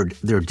ignored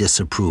their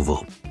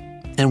disapproval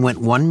and went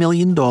 $1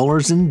 million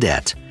in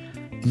debt.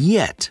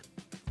 Yet,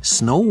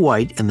 Snow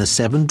White and the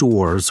Seven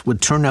Dwarfs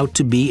would turn out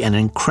to be an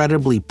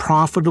incredibly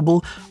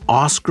profitable,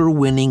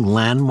 Oscar-winning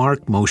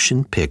landmark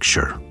motion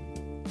picture.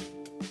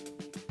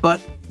 But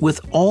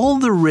with all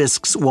the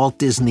risks Walt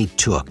Disney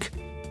took,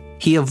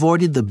 he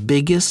avoided the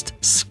biggest,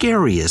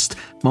 scariest,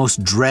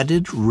 most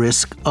dreaded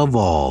risk of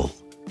all.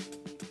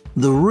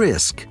 The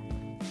risk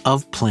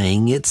of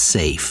playing it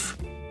safe.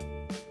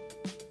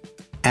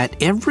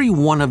 At every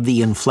one of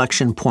the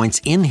inflection points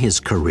in his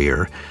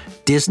career,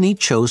 Disney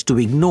chose to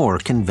ignore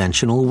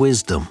conventional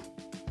wisdom.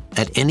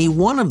 At any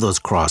one of those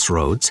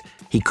crossroads,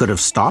 he could have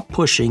stopped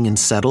pushing and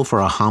settled for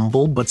a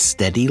humble but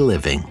steady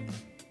living.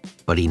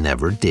 But he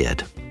never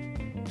did.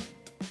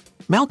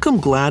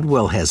 Malcolm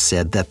Gladwell has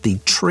said that the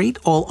trait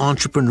all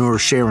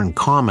entrepreneurs share in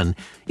common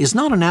is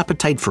not an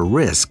appetite for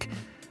risk,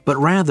 but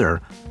rather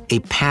a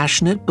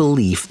passionate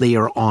belief they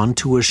are on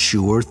to a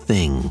sure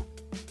thing.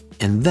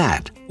 And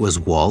that was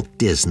Walt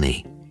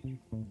Disney.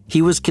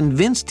 He was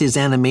convinced his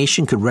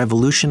animation could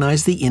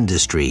revolutionize the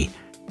industry,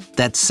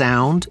 that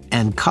sound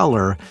and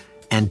color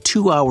and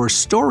 2-hour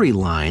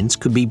storylines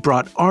could be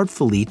brought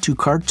artfully to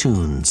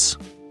cartoons.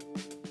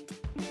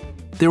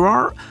 There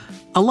are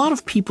a lot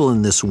of people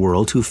in this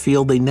world who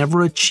feel they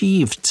never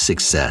achieved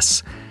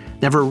success,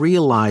 never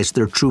realized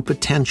their true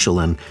potential,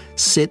 and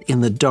sit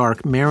in the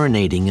dark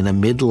marinating in a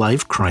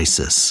midlife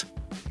crisis.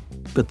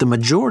 But the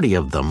majority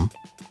of them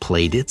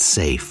played it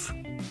safe.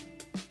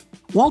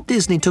 Walt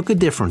Disney took a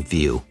different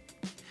view.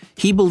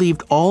 He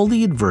believed all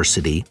the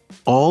adversity,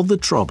 all the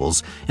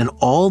troubles, and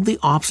all the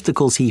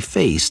obstacles he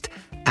faced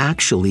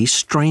actually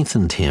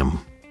strengthened him.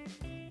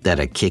 That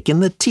a kick in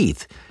the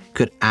teeth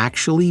could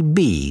actually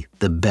be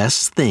the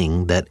best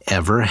thing that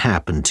ever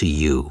happened to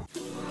you.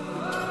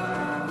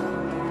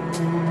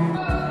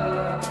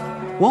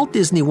 Walt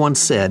Disney once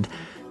said,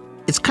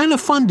 "It's kind of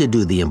fun to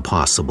do the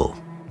impossible."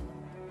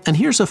 And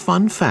here's a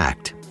fun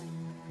fact.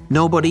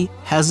 Nobody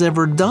has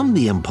ever done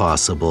the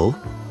impossible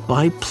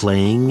by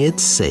playing it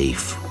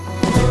safe.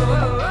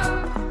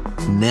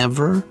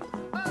 never,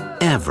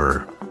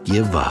 ever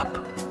give up.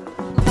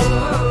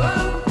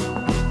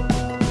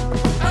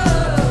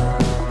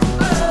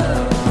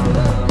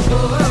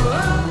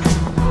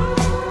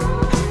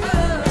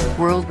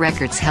 World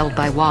records held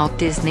by Walt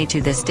Disney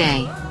to this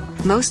day.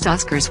 Most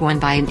Oscars won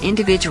by an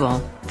individual,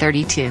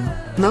 32.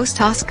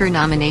 Most Oscar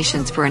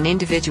nominations for an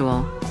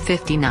individual,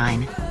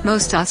 59.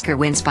 Most Oscar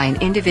wins by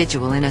an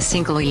individual in a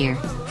single year,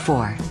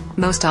 4.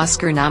 Most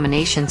Oscar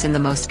nominations in the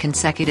most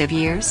consecutive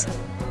years,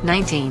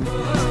 19.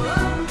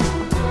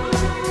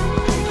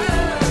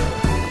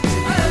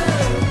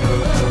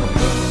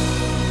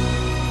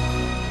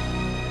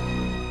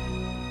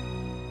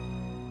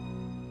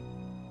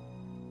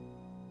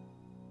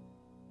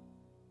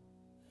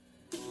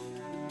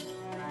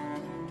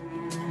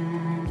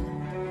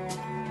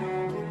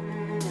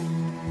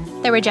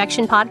 The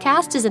Rejection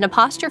Podcast is an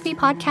Apostrophe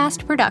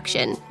Podcast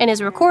production and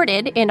is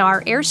recorded in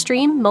our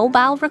Airstream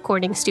mobile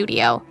recording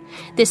studio.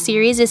 This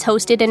series is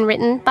hosted and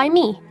written by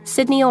me,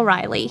 Sydney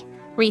O'Reilly.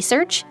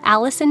 Research,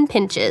 Allison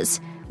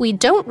Pinches. We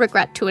don't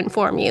regret to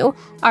inform you,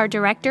 our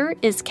director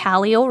is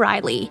Callie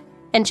O'Reilly.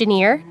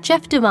 Engineer,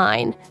 Jeff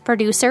Devine.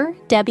 Producer,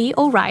 Debbie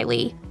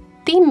O'Reilly.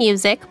 Theme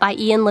music by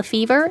Ian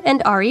Lefevre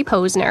and Ari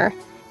Posner.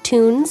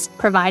 Tunes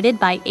provided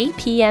by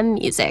APM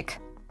Music.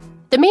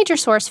 The major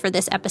source for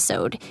this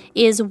episode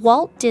is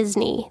Walt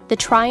Disney, The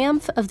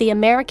Triumph of the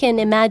American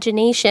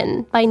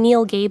Imagination by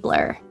Neil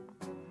Gabler.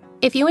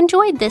 If you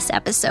enjoyed this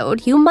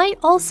episode, you might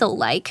also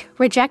like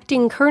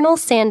Rejecting Colonel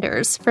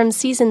Sanders from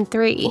Season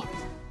 3.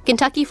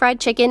 Kentucky Fried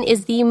Chicken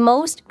is the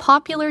most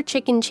popular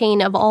chicken chain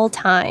of all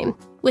time,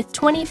 with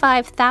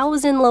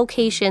 25,000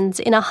 locations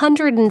in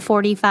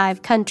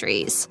 145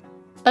 countries.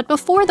 But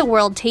before the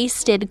world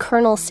tasted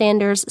Colonel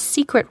Sanders'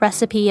 secret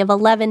recipe of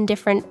 11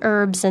 different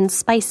herbs and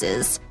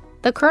spices,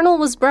 the Colonel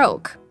was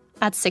broke,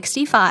 at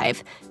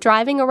 65,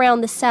 driving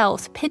around the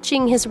South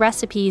pitching his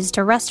recipes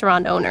to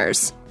restaurant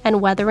owners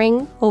and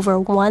weathering over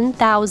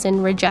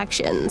 1,000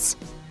 rejections.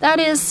 That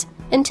is,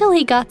 until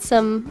he got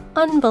some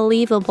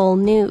unbelievable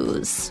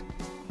news.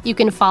 You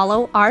can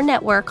follow our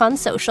network on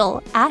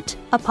social at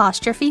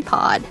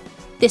 @ApostrophePod.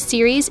 This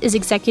series is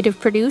executive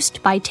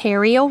produced by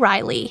Terry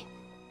O'Reilly.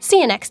 See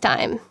you next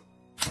time.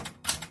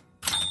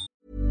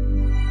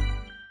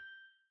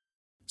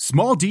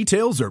 Small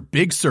details are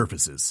big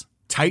surfaces.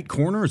 Tight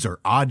corners are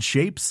odd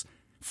shapes.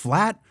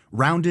 Flat,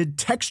 rounded,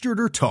 textured,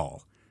 or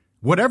tall.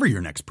 Whatever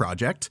your next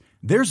project,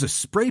 there's a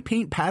spray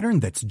paint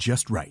pattern that's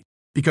just right.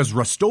 Because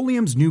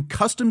Rust-Oleum's new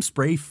Custom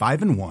Spray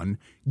 5-in-1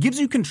 gives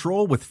you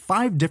control with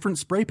 5 different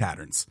spray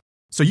patterns.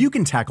 So you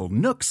can tackle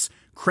nooks,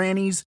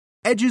 crannies,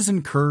 edges,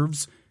 and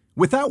curves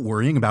without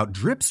worrying about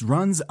drips,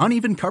 runs,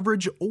 uneven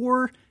coverage,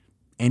 or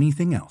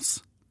anything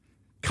else.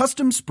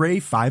 Custom Spray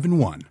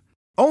 5-in-1.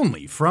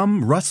 Only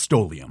from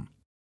Rust-Oleum.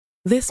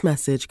 This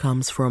message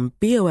comes from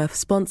BOF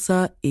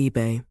sponsor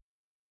eBay.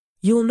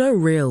 You'll know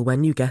real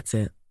when you get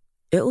it.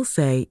 It'll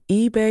say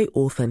eBay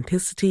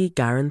Authenticity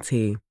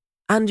Guarantee.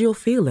 And you'll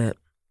feel it.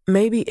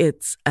 Maybe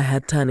it's a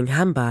head-turning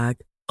handbag,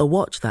 a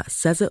watch that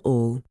says it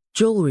all,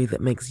 jewelry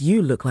that makes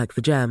you look like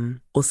the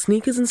gem, or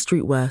sneakers and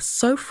streetwear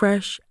so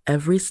fresh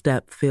every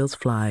step feels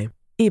fly.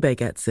 eBay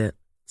gets it.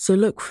 So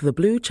look for the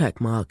blue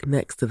check mark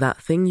next to that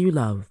thing you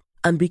love.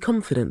 And be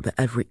confident that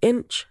every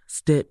inch,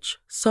 stitch,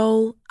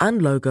 sole,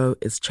 and logo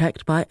is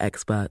checked by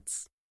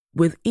experts.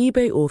 With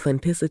eBay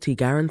Authenticity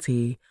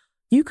Guarantee,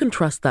 you can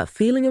trust that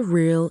feeling of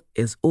real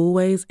is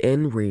always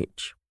in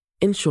reach.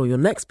 Ensure your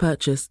next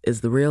purchase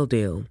is the real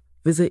deal.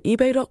 Visit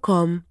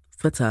ebay.com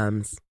for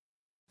terms.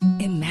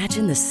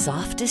 Imagine the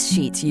softest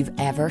sheets you've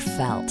ever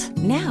felt.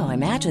 Now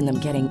imagine them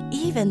getting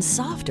even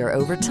softer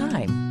over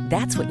time.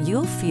 That's what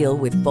you'll feel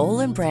with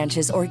Boll &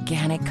 Branch's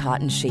organic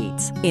cotton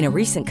sheets. In a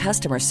recent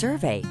customer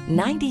survey,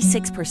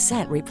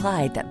 96%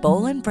 replied that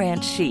Boll &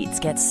 Branch sheets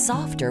get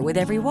softer with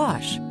every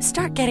wash.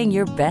 Start getting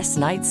your best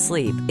night's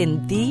sleep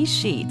in these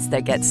sheets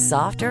that get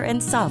softer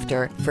and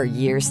softer for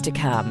years to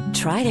come.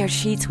 Try their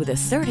sheets with a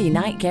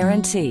 30-night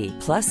guarantee.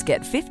 Plus,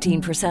 get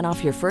 15%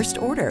 off your first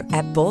order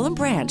at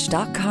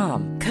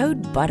bollandbranch.com.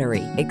 Code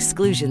BUTTERY.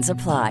 Exclusions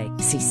apply.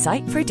 See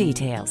site for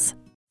details.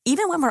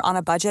 Even when we're on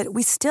a budget,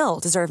 we still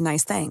deserve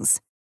nice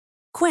things.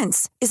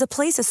 Quince is a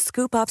place to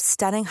scoop up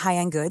stunning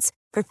high-end goods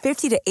for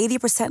 50 to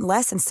 80%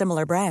 less than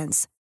similar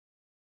brands.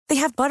 They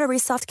have buttery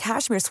soft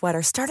cashmere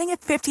sweaters starting at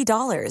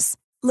 $50,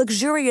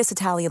 luxurious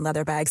Italian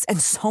leather bags,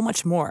 and so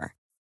much more.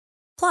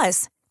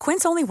 Plus,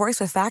 Quince only works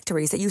with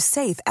factories that use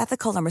safe,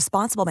 ethical, and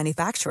responsible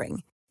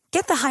manufacturing.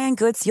 Get the high-end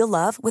goods you'll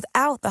love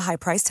without the high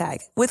price tag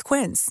with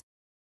Quince.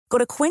 Go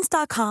to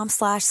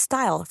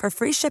quince.com/style for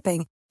free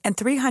shipping and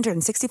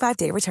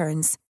 365-day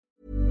returns.